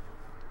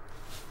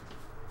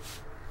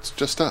 It's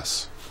just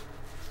us.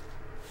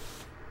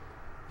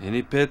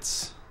 Any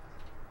pits?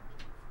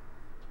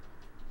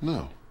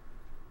 No.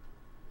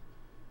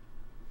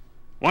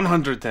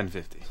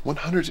 110.50.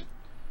 100.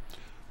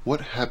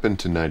 What happened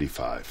to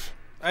 95?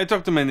 I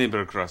talked to my neighbor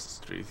across the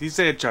street. He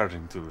said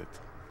charging too little.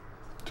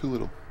 Too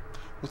little.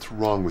 What's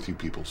wrong with you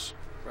peoples?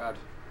 Brad.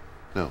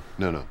 No.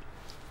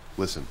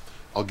 Listen,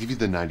 I'll give you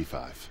the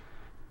 95.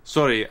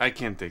 Sorry, I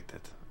can't take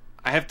that.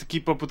 I have to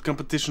keep up with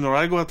competition or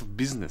I go out of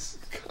business.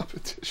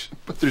 Competition?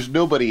 But there's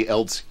nobody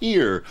else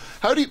here.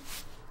 How do you...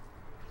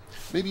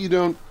 Maybe you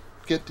don't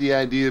get the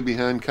idea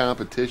behind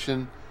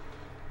competition?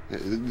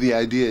 The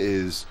idea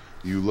is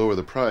you lower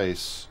the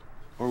price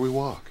or we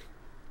walk.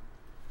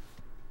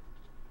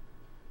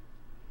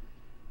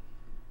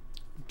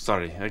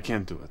 Sorry, I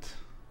can't do it.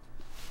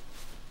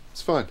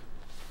 It's fine.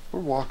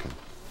 We're walking.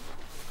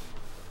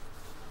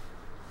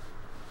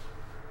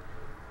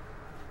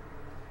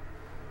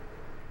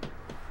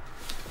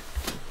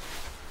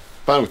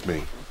 Fine with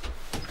me.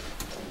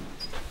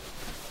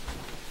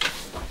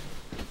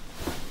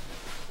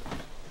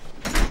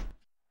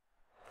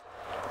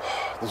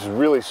 This is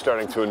really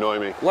starting to annoy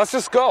me. Let's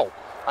just go.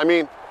 I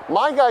mean,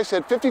 my guy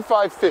said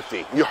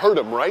 55.50. You heard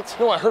him, right?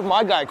 No, I heard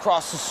my guy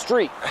across the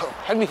street.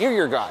 I didn't hear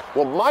your guy.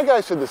 Well, my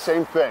guy said the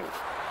same thing.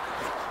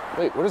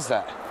 Wait, what is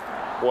that?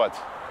 What?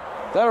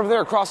 That over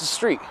there across the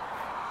street.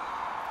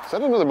 Is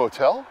that another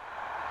motel?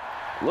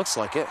 Looks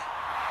like it.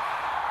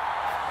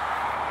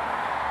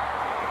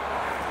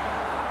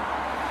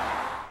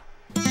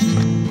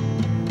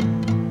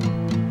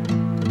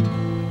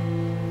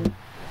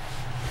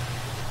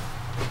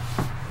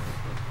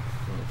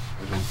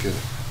 Get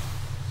it.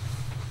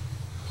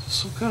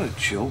 Some kind of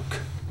joke.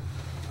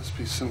 Must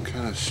be some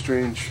kind of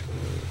strange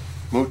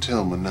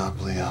motel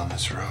monopoly on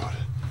this road.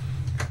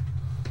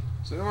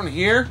 Is anyone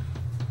here?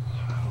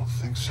 I don't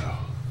think so.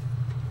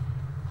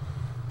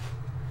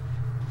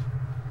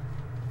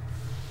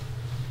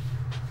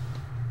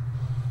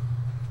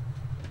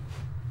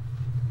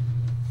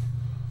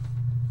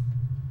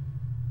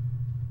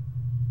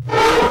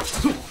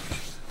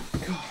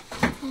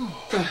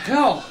 What the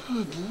hell?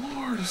 Good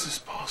Lord, is this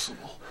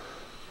possible?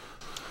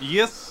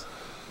 Yes.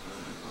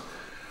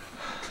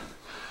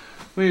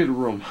 We need a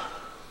room.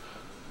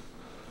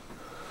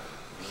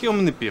 How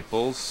many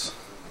peoples?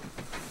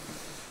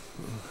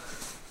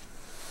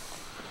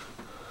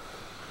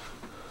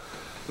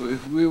 We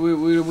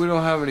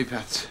don't have any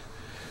pets.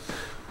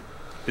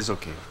 It's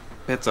okay.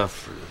 Pets are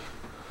free.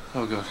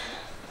 Oh, good.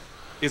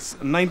 It's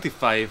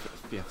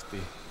 95.50.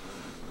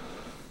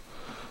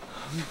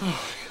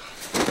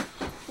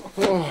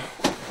 Oh.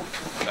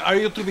 Are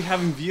you to be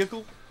having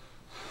vehicle?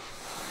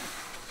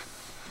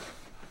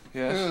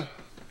 Yes.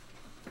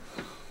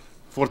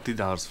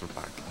 $40 for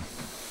parking.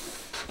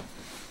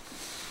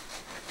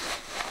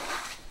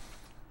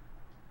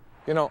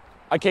 You know,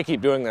 I can't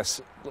keep doing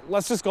this.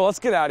 Let's just go. Let's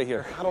get out of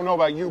here. I don't know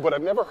about you, but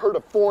I've never heard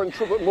of foreign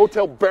triplet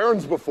motel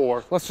barons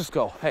before. Let's just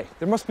go. Hey,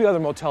 there must be other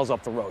motels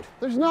up the road.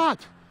 There's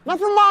not. Not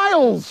for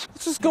miles.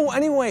 Let's just go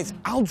anyways.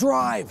 I'll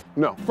drive.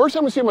 No. First,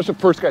 I'm gonna see how much the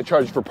first guy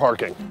charged for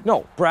parking.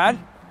 No, Brad.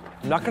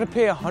 I'm not gonna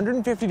pay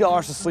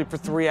 $150 to sleep for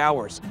 3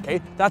 hours, okay?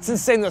 That's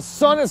insane. The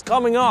sun is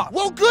coming up.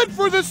 Well, good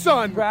for the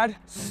sun. Brad,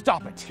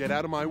 stop it. Get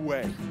out of my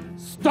way.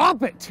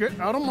 Stop it. Get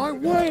out of my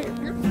way.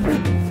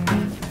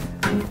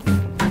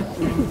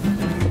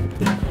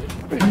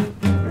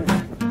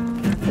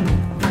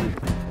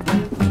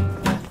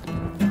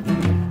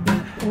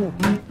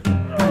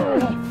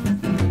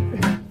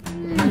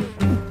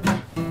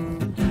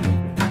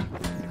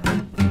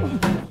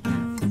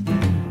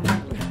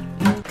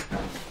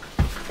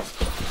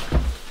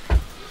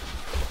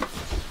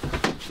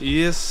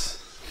 Yes.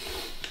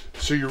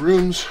 So your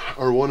rooms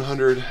are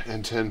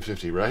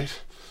 $110.50,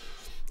 right?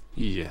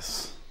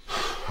 Yes.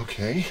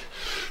 Okay.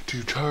 Do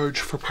you charge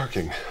for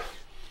parking?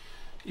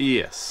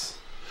 Yes.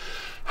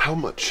 How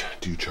much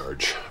do you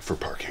charge for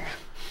parking?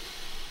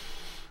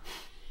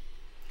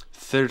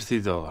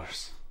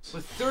 $30.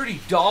 With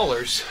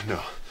 $30?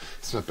 No,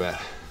 it's not bad.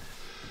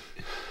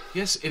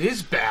 Yes, it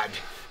is bad.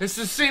 It's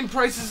the same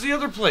price as the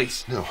other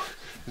place. No,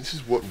 this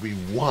is what we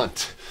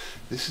want.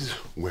 This is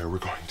where we're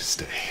going to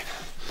stay.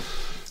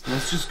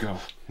 Let's just go.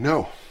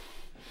 No.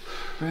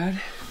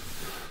 Brad,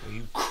 are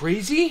you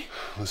crazy?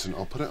 Listen,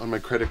 I'll put it on my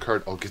credit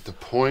card. I'll get the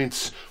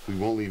points. We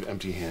won't leave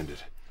empty-handed.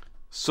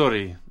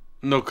 Sorry,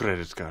 no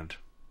credit card.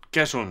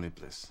 Cash only,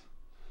 please.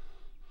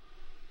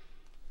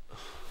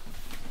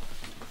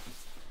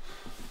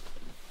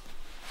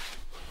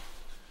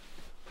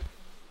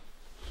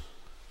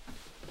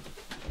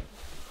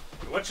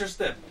 Watch your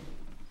step.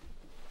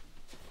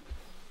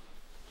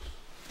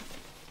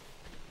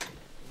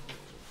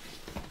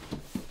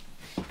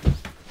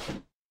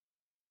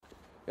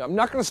 I'm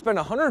not going to spend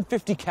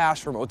 $150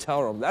 cash for a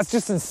motel room. That's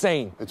just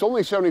insane. It's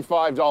only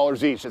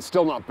 $75 each. It's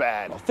still not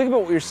bad. Well, think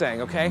about what you're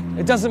saying, okay?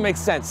 It doesn't make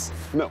sense.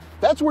 No,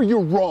 that's where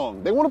you're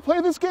wrong. They want to play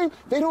this game.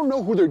 They don't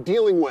know who they're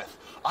dealing with.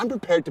 I'm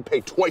prepared to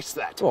pay twice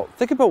that. Well,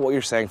 think about what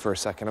you're saying for a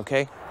second,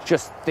 okay?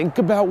 Just think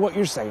about what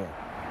you're saying.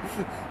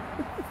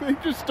 They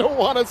just don't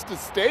want us to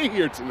stay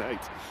here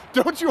tonight.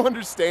 Don't you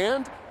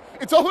understand?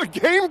 It's all a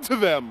game to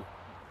them.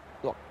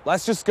 Look,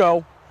 let's just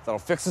go. That'll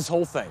fix this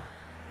whole thing.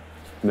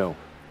 No,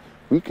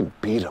 we can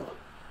beat them.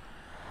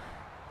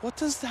 What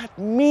does that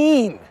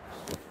mean?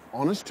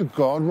 Honest to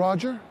God,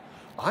 Roger,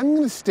 I'm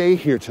gonna stay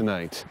here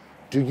tonight.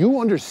 Do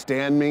you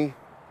understand me?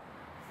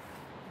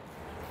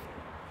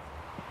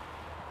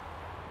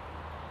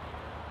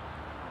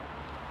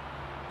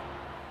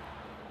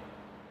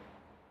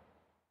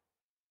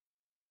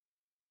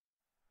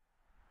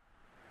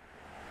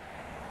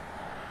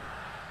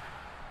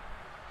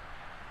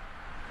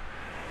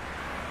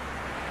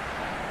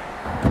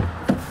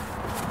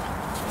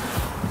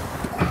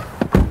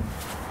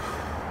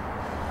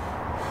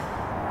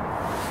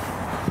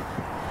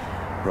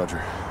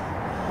 Roger,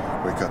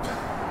 wake up.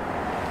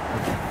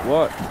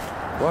 What?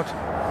 What?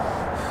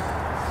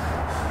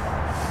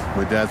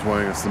 My dad's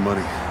wiring us the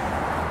money.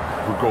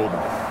 We're golden.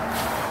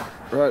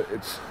 Right,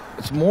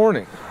 it's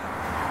morning.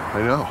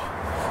 I know.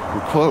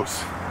 We're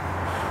close.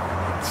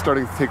 It's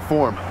starting to take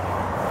form.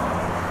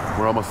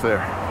 We're almost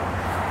there.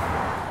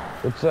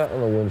 What's that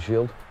on the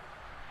windshield?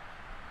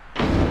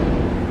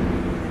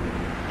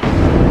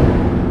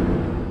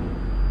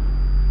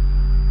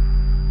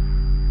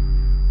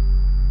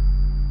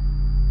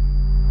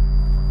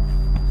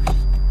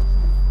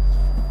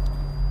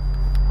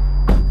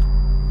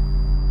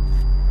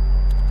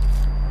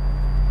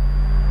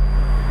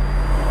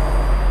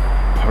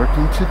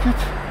 Parking ticket?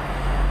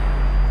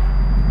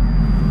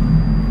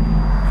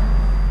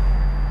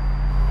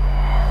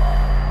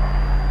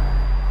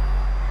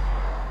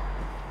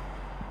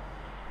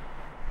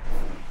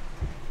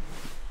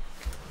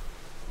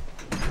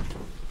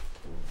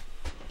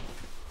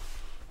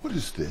 What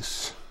is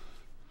this?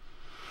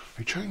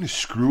 Are you trying to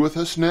screw with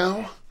us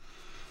now?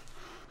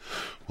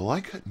 Well, I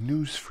got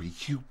news for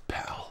you,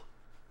 pal.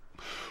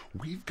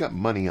 We've got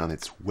money on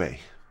its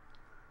way.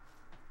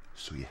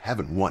 So you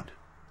haven't won.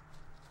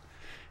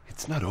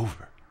 It's not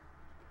over.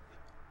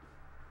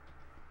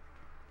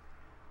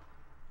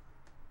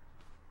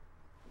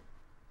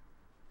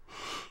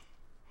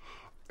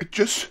 I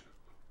just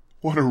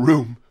want a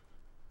room.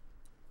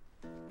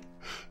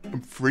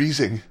 I'm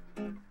freezing.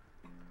 I'm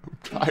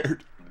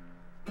tired.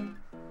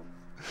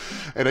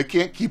 And I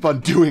can't keep on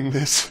doing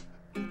this.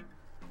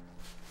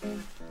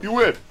 You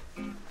win.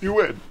 You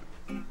win.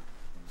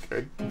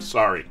 Okay? I'm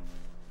sorry.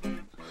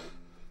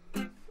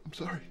 I'm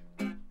sorry.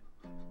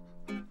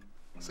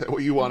 Is that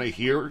what you want to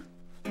hear?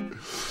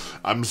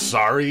 I'm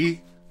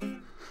sorry.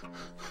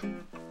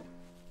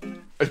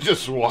 I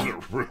just want a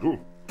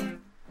room.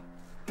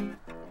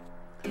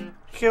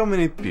 How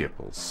many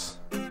peoples?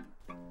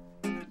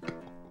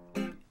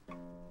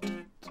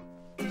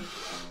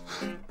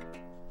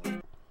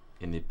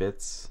 Any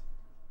bets?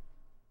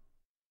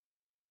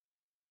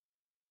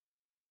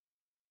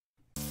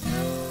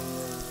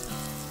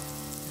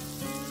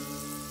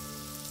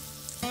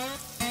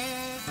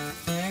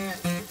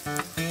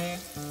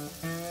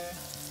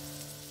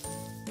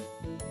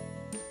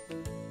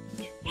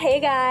 Hey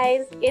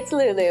guys, it's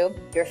Lulu,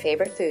 your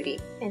favorite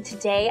foodie. And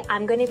today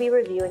I'm going to be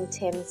reviewing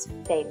Tim's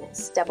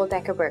famous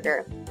double-decker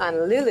burger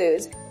on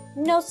Lulu's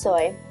No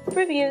Soy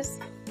Reviews.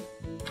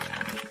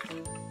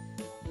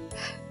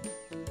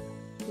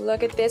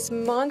 Look at this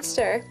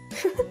monster.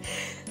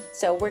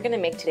 So we're gonna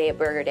make today a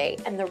burger day,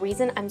 and the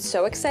reason I'm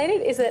so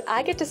excited is that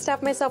I get to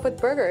stuff myself with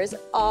burgers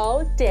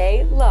all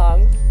day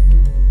long.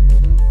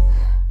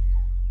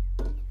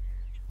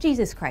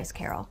 Jesus Christ,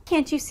 Carol.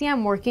 Can't you see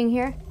I'm working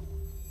here?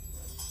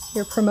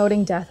 You're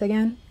promoting death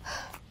again?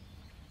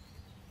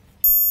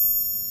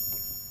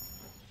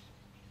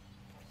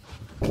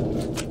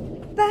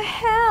 The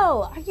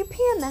hell? Are you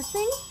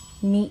PMSing?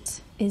 Meat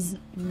is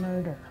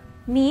murder.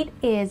 Meat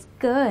is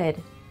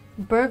good.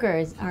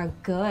 Burgers are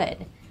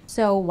good.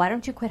 So why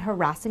don't you quit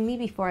harassing me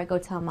before I go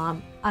tell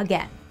Mom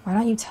again? Why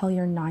don't you tell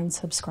your 9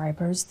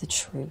 subscribers the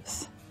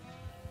truth?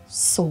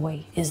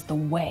 Soy is the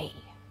way.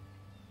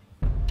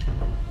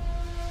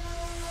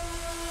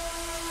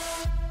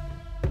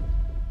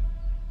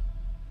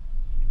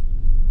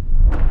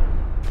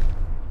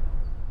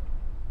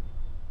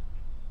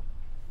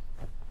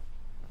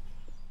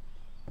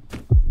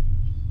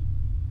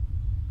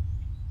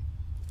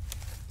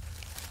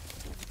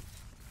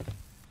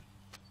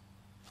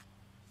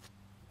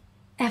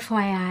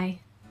 FYI,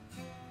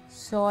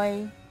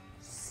 soy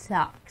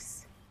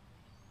sucks.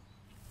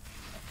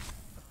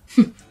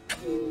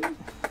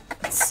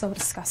 It's so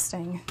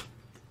disgusting.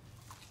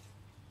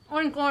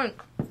 Oink, oink.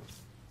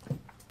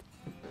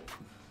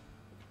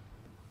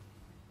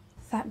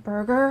 That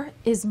burger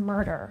is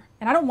murder,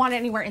 and I don't want it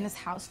anywhere in this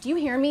house. Do you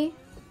hear me?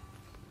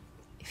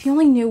 If you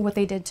only knew what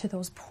they did to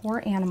those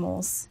poor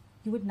animals,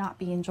 you would not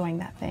be enjoying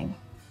that thing.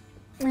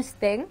 This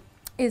thing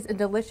is a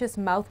delicious,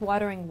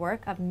 mouth-watering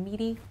work of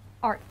meaty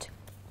art.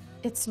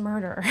 It's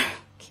murder.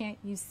 Can't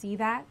you see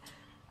that?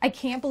 I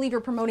can't believe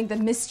you're promoting the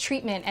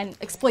mistreatment and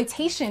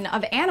exploitation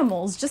of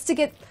animals just to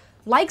get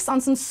likes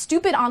on some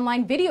stupid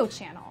online video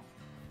channel.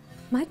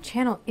 My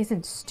channel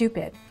isn't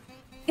stupid.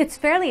 It's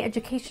fairly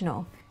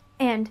educational.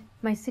 And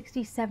my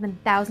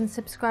 67,000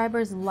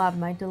 subscribers love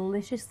my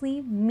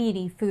deliciously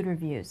meaty food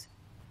reviews.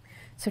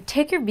 So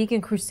take your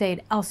vegan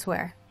crusade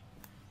elsewhere.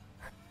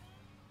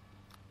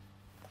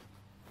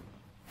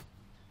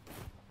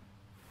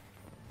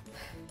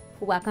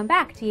 Welcome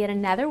back to yet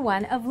another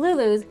one of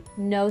Lulu's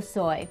No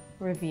Soy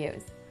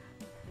Reviews.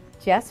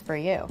 Just for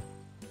you.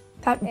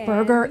 That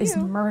burger is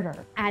murder.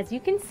 As you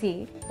can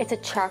see, it's a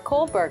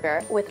charcoal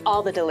burger with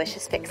all the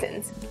delicious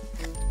fixins.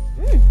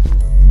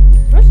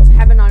 This is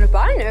heaven on a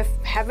bun if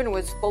heaven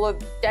was full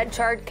of dead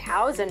charred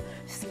cows and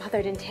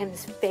Smothered in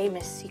Tim's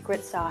famous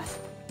secret sauce.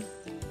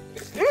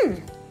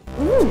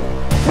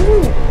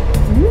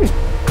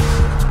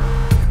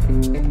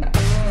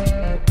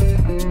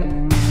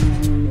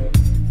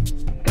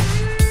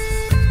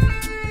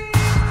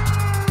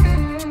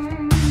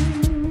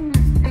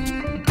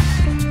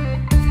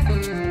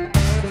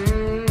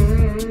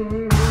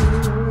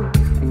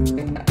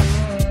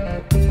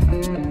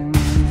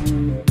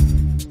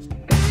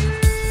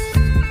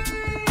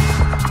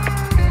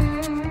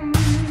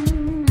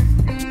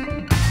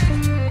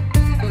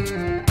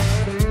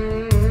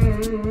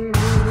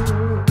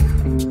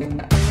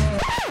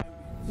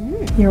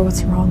 You're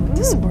what's wrong with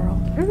this world.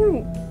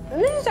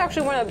 This is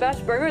actually one of the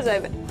best burgers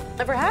I've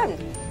ever had.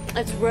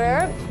 It's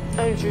rare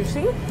and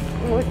juicy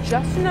with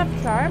just enough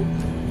char.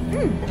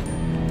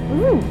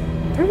 Lou!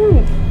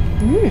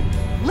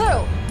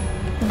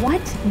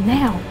 What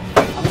now?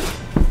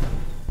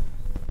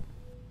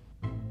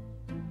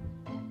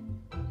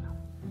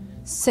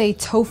 Say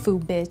tofu,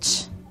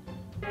 bitch.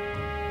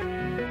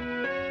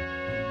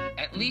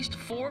 At least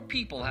 4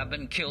 people have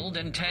been killed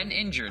and 10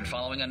 injured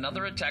following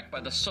another attack by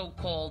the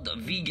so-called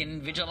vegan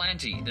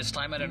vigilante, this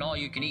time at an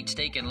all-you-can-eat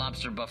steak and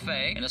lobster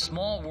buffet in a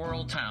small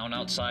rural town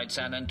outside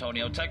San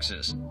Antonio,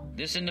 Texas.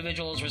 This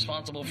individual is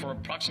responsible for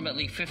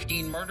approximately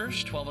 15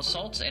 murders, 12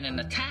 assaults, and an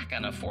attack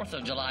on a 4th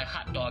of July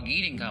hot dog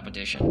eating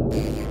competition.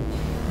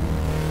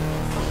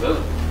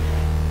 Oh,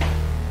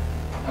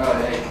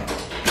 hey.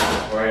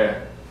 How are you?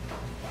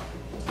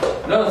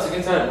 No, it's a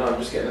good time. No, I'm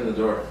just getting in the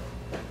door.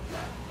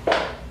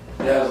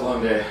 Yeah, it was a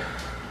long day.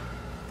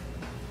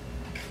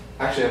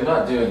 Actually, I'm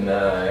not doing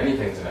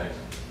anything tonight.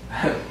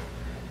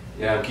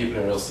 Yeah, I'm keeping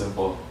it real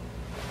simple.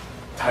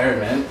 Tired,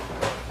 man.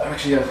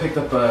 Actually, I picked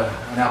up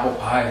an apple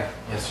pie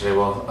yesterday.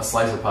 Well, a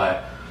slice of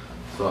pie.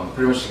 So I'm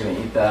pretty much just gonna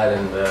eat that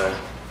and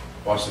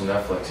watch some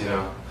Netflix, you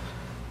know.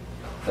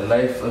 The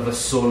life of a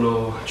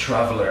solo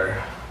traveler.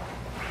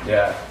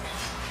 Yeah.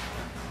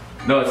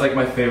 No, it's like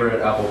my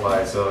favorite apple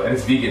pie. So, and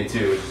it's vegan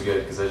too, which is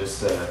good because I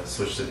just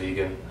switched to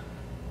vegan.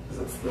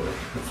 That's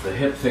the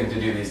hip thing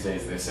to do these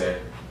days, they say.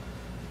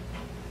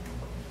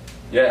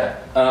 Yeah.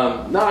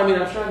 No, I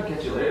mean, I'm trying to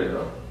catch you later,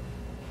 though.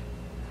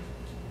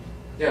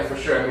 Yeah, for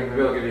sure. I mean,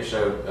 maybe I'll give you a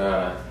shout.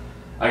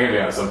 I'm gonna be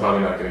honest, I'm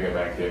probably not gonna get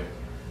back to you.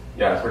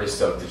 Yeah, I'm pretty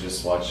stoked to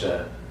just watch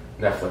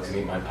Netflix and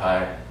eat my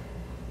pie.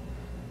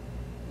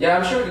 Yeah,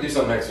 I'm sure we can do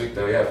something next week,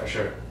 though. Yeah, for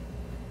sure.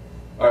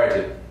 Alright,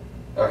 dude.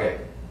 Okay.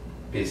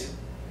 Peace.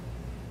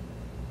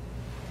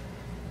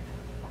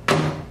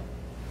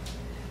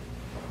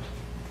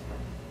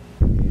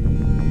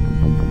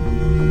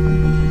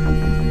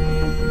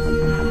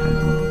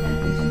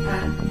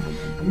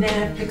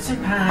 Netflix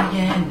and pie,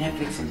 yeah,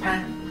 Netflix and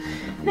pie.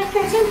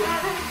 Netflix and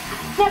pie,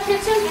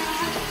 Netflix and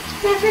pie,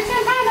 Netflix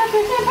and pie,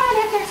 Netflix and pie,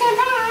 Netflix and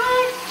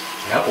pie.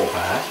 Apple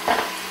pie.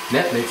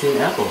 Netflix and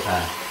apple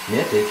pie.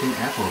 Netflix and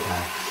apple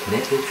pie.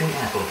 Netflix and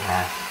apple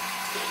pie.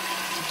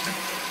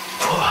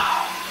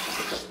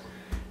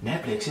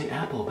 Netflix and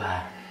apple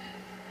pie.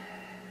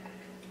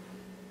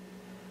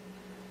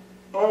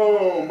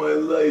 Oh, my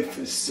life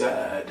is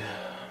sad.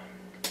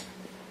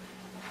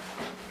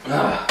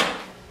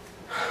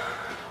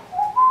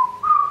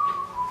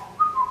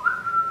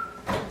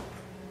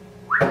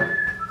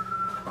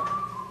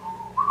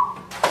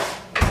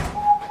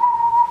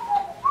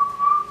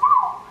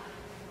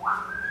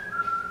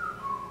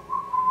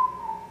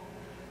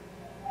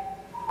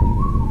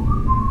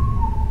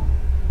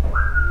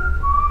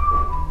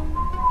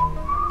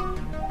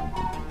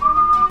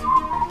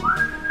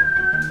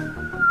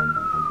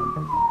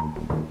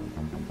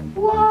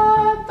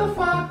 What the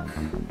fuck?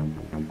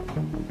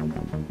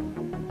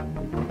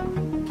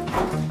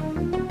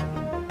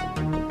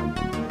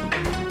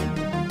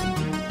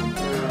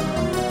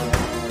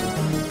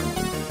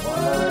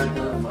 What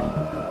the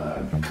fuck?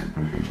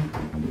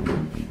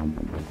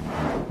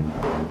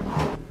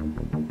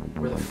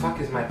 Where the fuck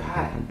is my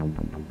pie?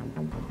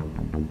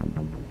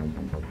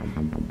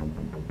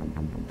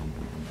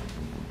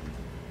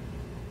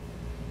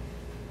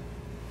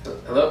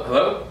 Hello?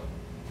 Hello?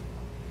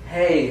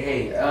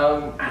 Hey, I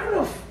don't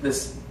know if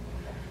this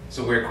is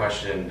a weird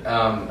question.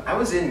 I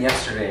was in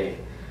yesterday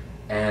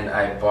and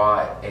I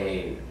bought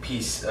a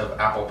piece of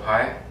apple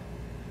pie.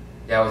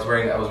 Yeah, I was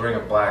wearing a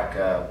black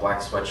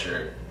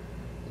sweatshirt,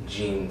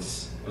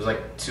 jeans. It was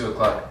like 2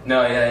 o'clock.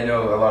 No, yeah, I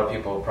know a lot of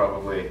people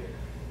probably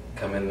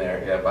come in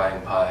there, yeah,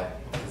 buying pie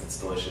because it's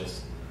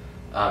delicious.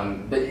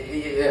 But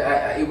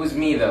it was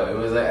me though. It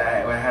was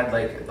I had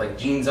like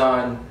jeans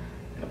on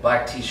and a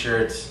black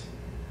t-shirt.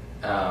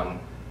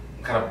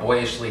 Kind of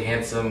boyishly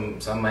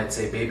handsome, some might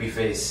say baby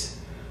face.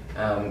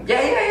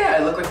 Yeah,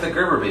 I look like the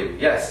Gerber baby.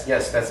 Yes,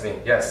 that's me,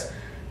 yes.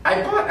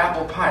 I bought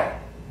apple pie,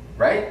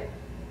 right?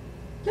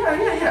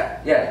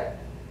 Yeah.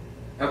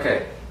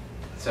 Okay,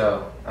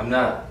 so I'm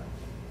not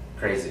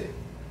crazy.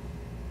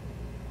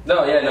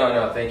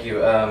 No, thank you.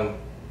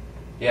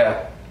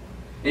 Yeah.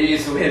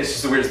 It's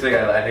just the weirdest thing.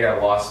 I think I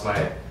lost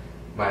my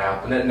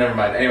apple. Never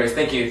mind. Anyways,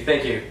 thank you.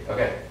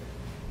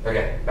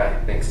 Okay, bye,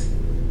 thanks.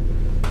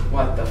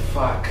 What the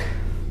fuck?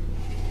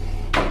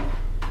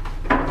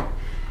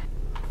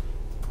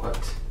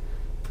 What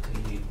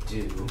do you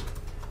do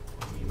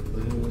when you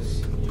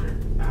lose your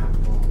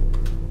apple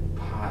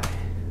pie?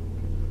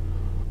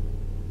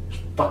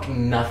 There's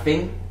fucking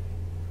nothing.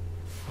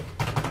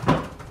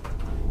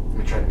 Let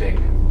me try big.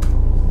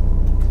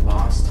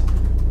 Lost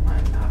my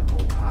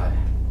apple pie.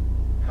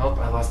 Help,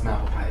 I lost my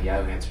apple pie.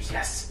 Yahoo answers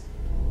yes.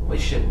 Holy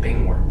shit,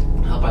 Bing worked.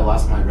 Help, I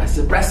lost my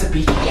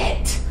recipe.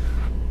 Shit!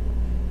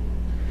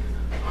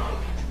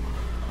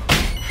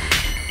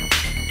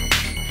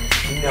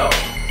 No.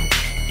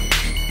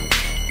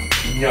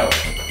 No.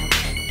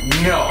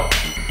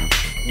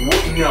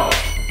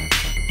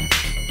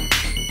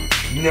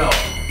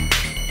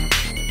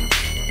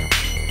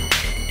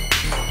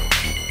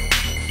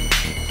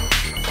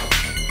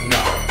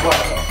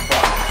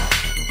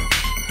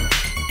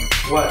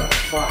 What the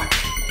fuck?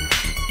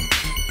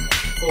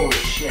 Holy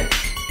shit.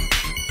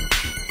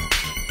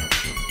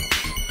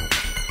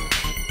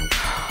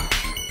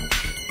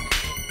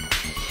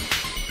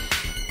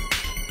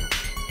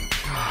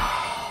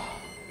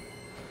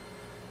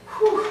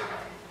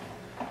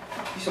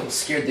 You almost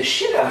scared the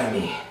shit out of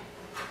me.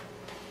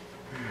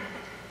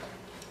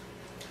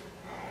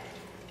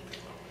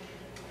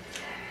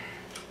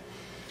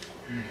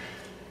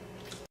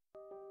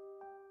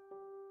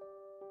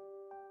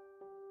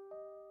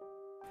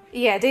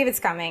 Yeah, David's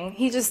coming.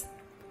 He just...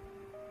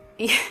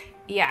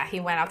 Yeah, he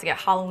went out to get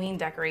Halloween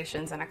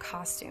decorations and a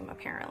costume,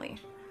 apparently.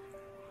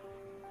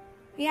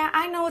 Yeah,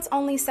 I know it's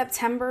only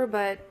September,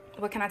 but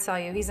what can I tell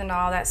you? He's into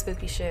all that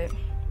spooky shit.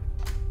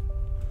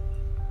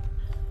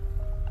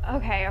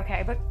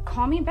 Okay, but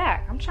call me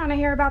back. I'm trying to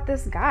hear about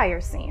this guy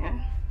you're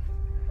seeing.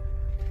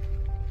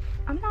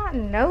 I'm not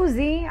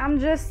nosy, I'm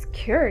just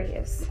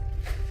curious.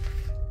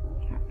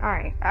 All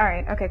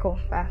right, okay, cool,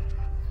 bye.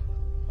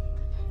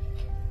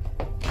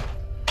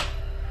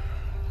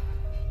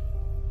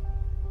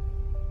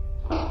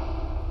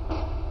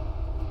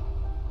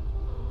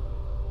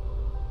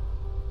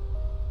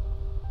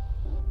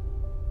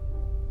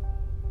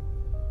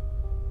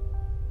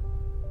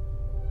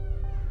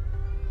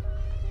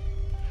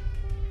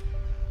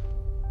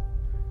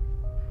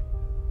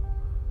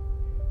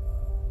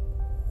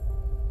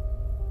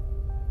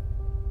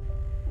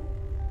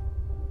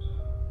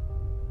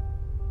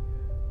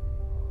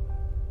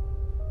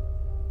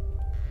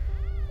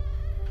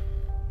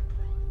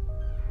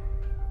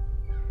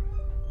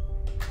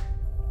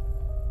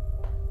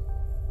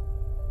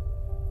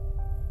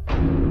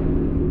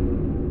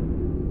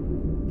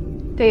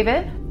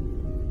 David?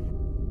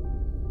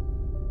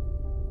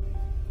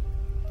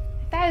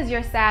 That is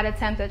your sad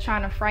attempt at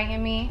trying to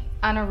frighten me.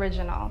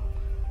 Unoriginal.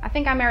 I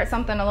think I merit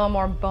something a little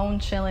more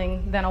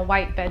bone-chilling than a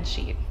white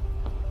bedsheet.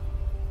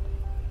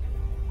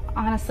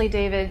 Honestly,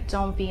 David,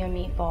 don't be a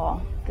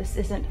meatball. This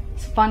isn't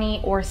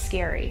funny or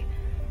scary.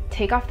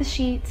 Take off the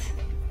sheets.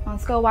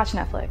 Let's go watch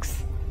Netflix.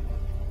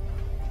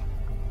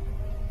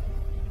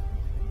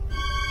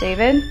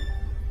 David?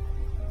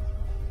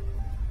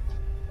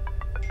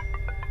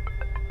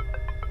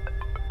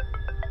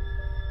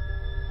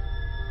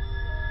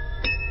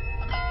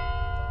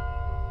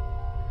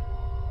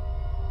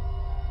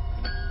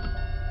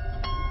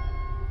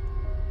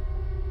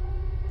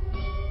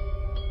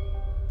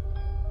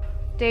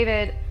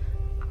 David,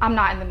 I'm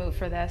not in the mood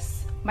for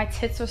this. My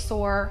tits are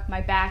sore,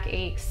 my back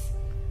aches.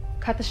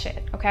 Cut the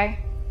shit, okay?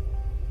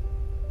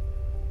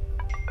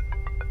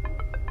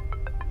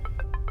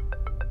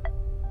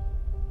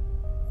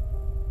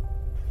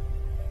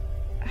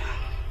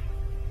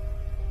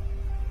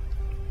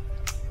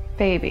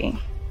 Baby,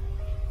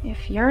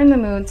 if you're in the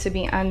mood to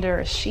be under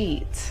a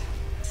sheet,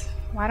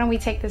 why don't we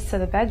take this to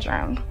the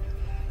bedroom?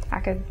 I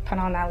could put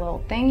on that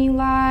little thing you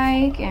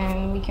like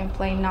and we can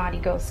play naughty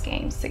ghost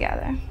games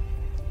together.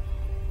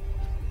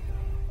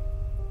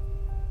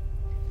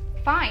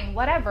 Fine,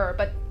 whatever,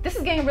 but this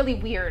is getting really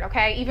weird,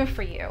 okay? Even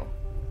for you.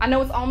 I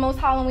know it's almost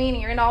Halloween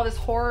and you're into all this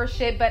horror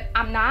shit, but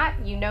I'm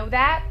not, you know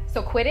that,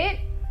 so quit it.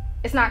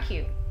 It's not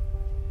cute.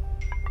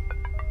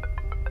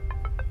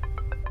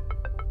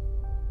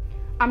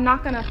 I'm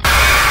not gonna, for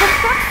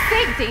fuck's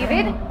sake,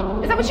 David.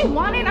 Is that what you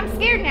wanted? I'm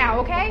scared now,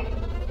 okay?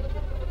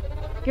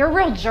 You're a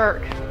real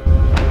jerk.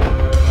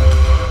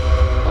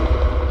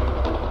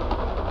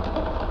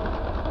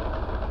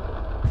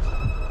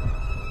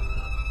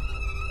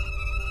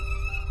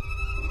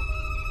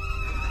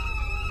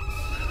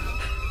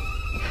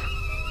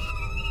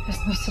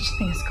 There's no such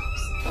thing as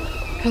ghosts.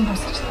 There's no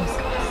such thing as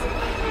ghosts.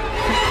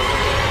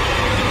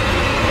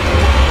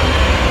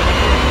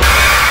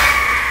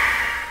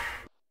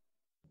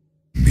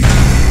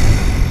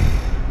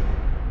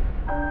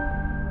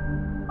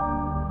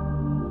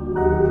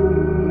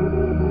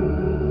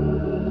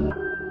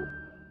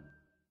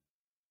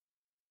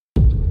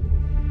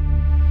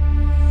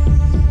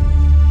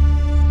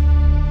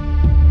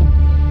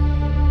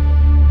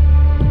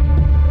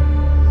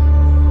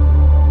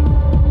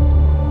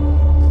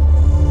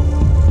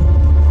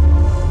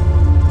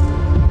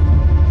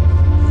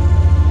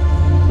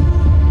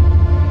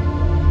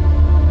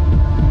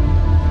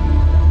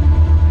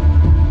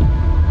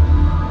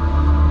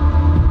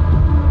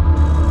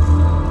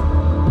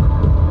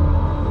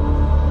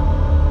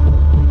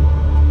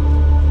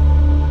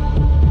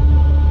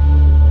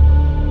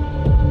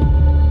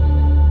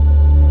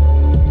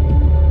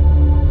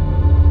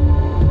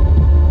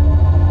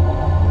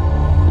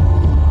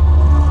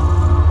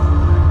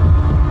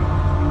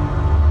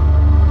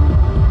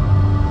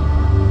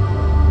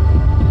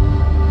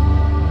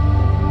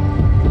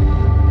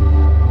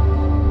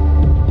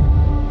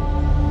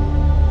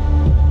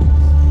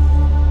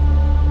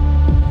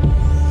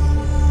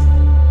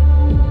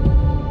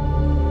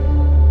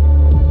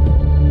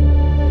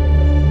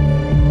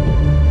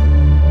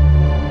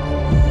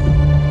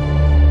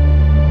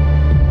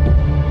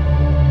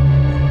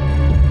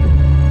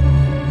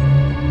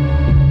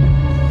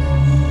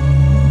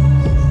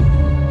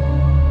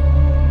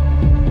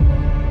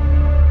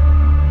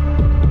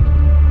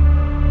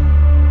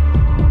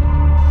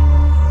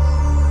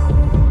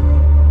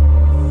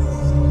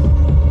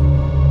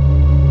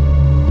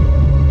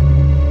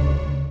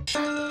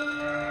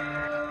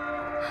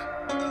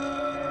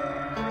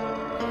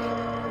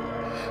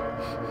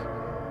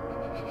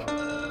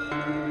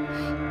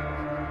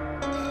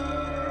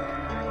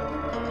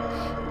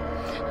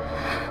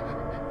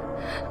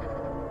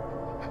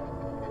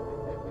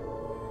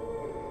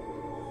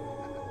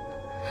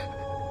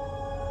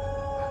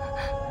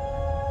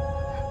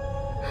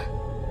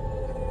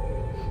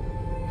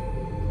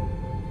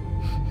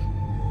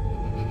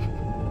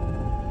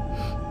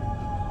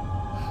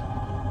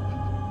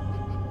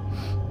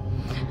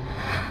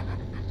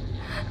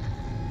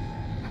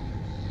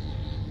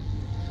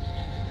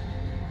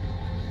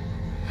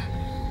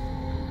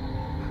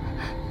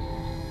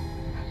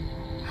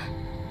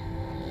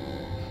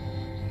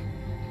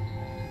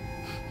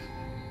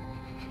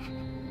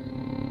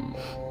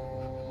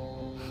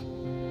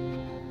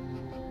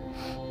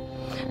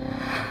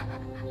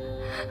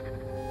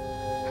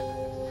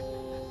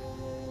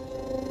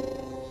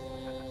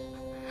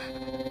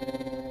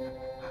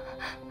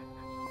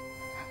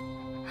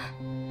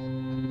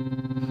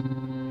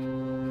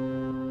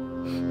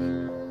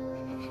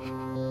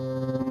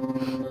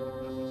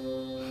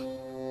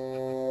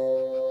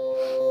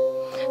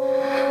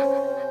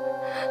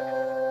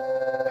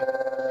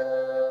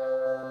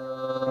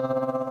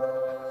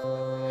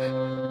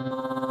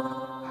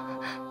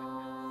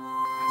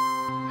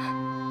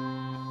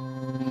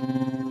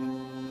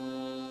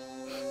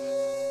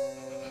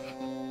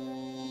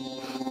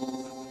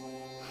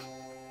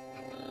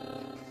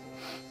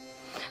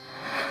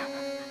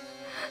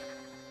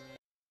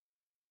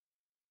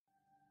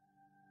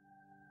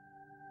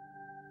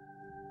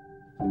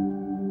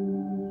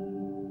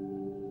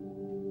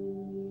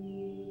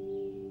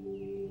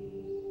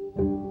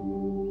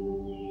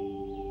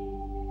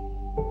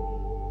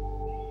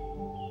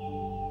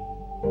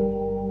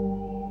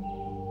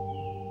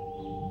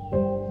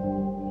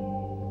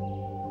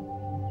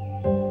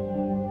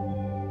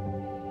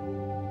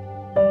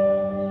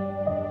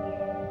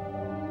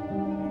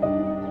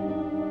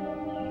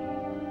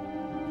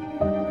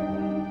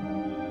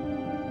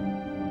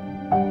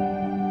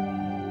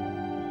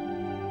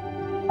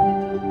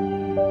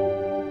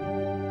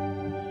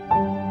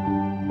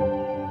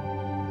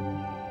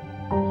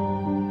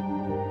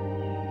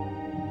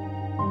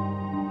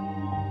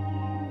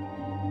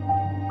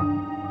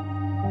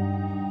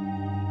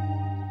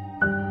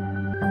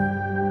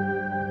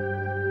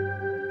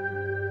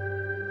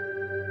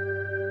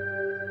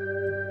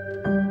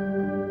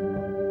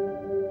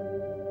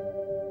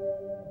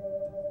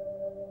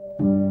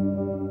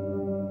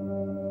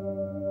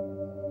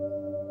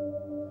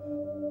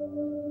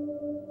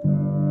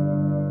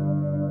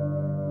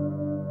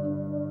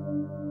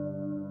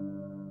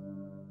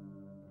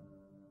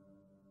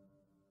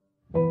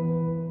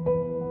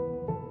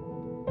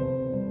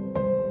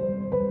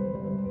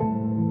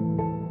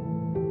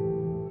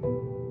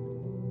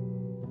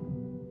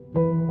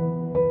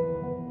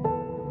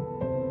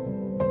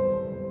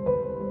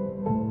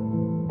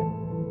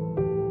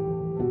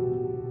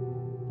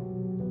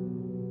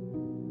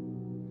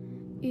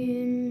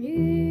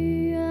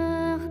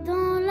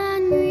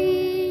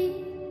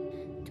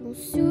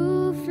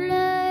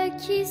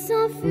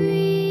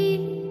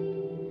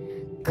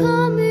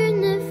 comme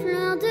une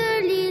fleur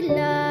de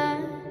lilas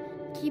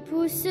qui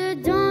pousse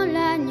dans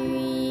la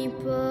nuit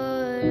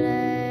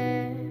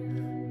polaire.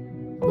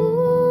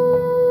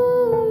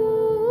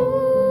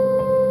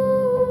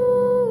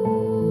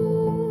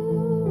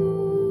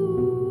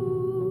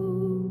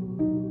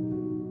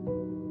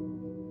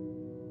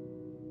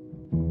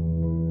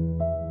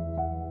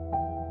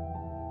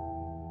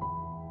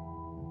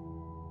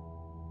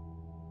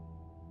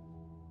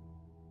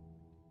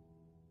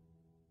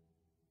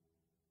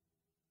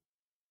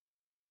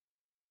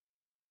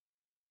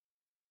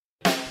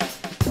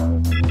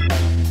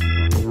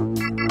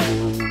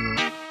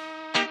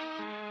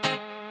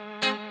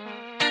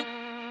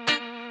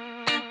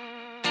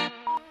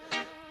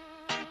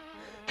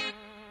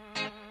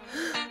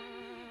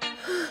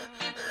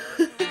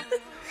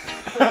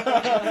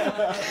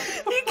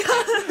 You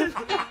got it.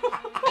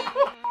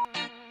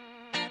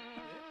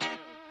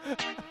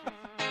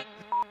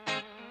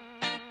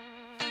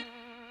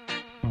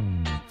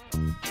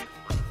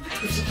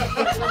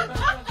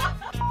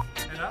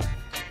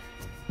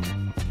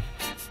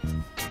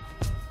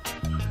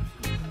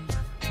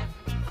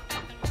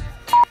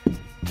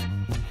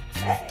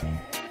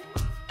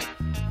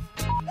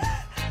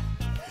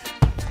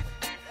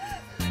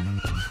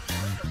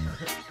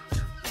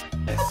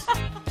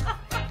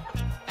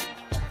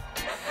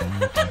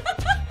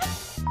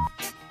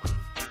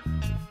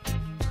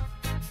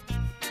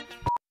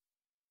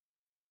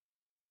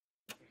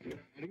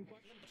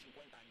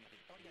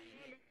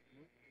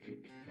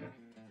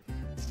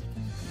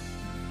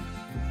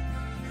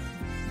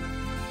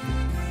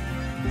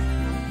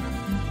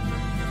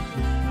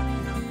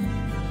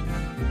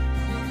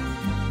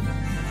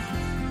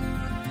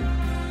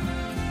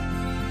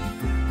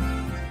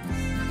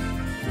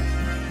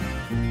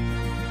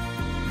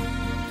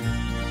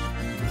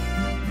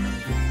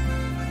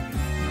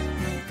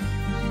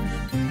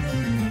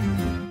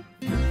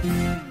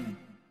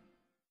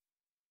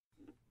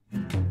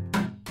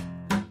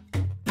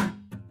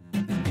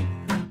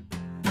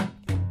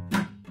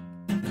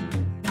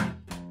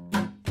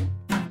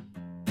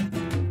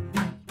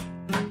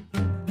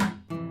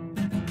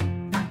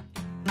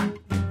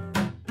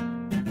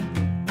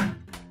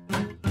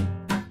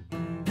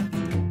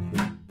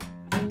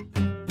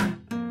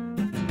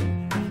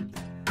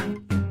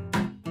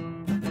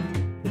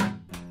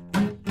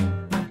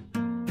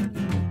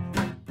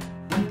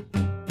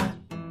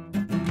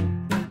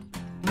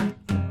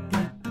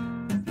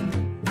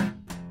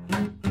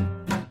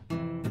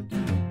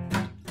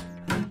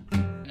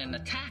 An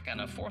attack on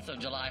a 4th of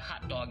July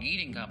hot dog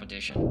eating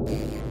competition.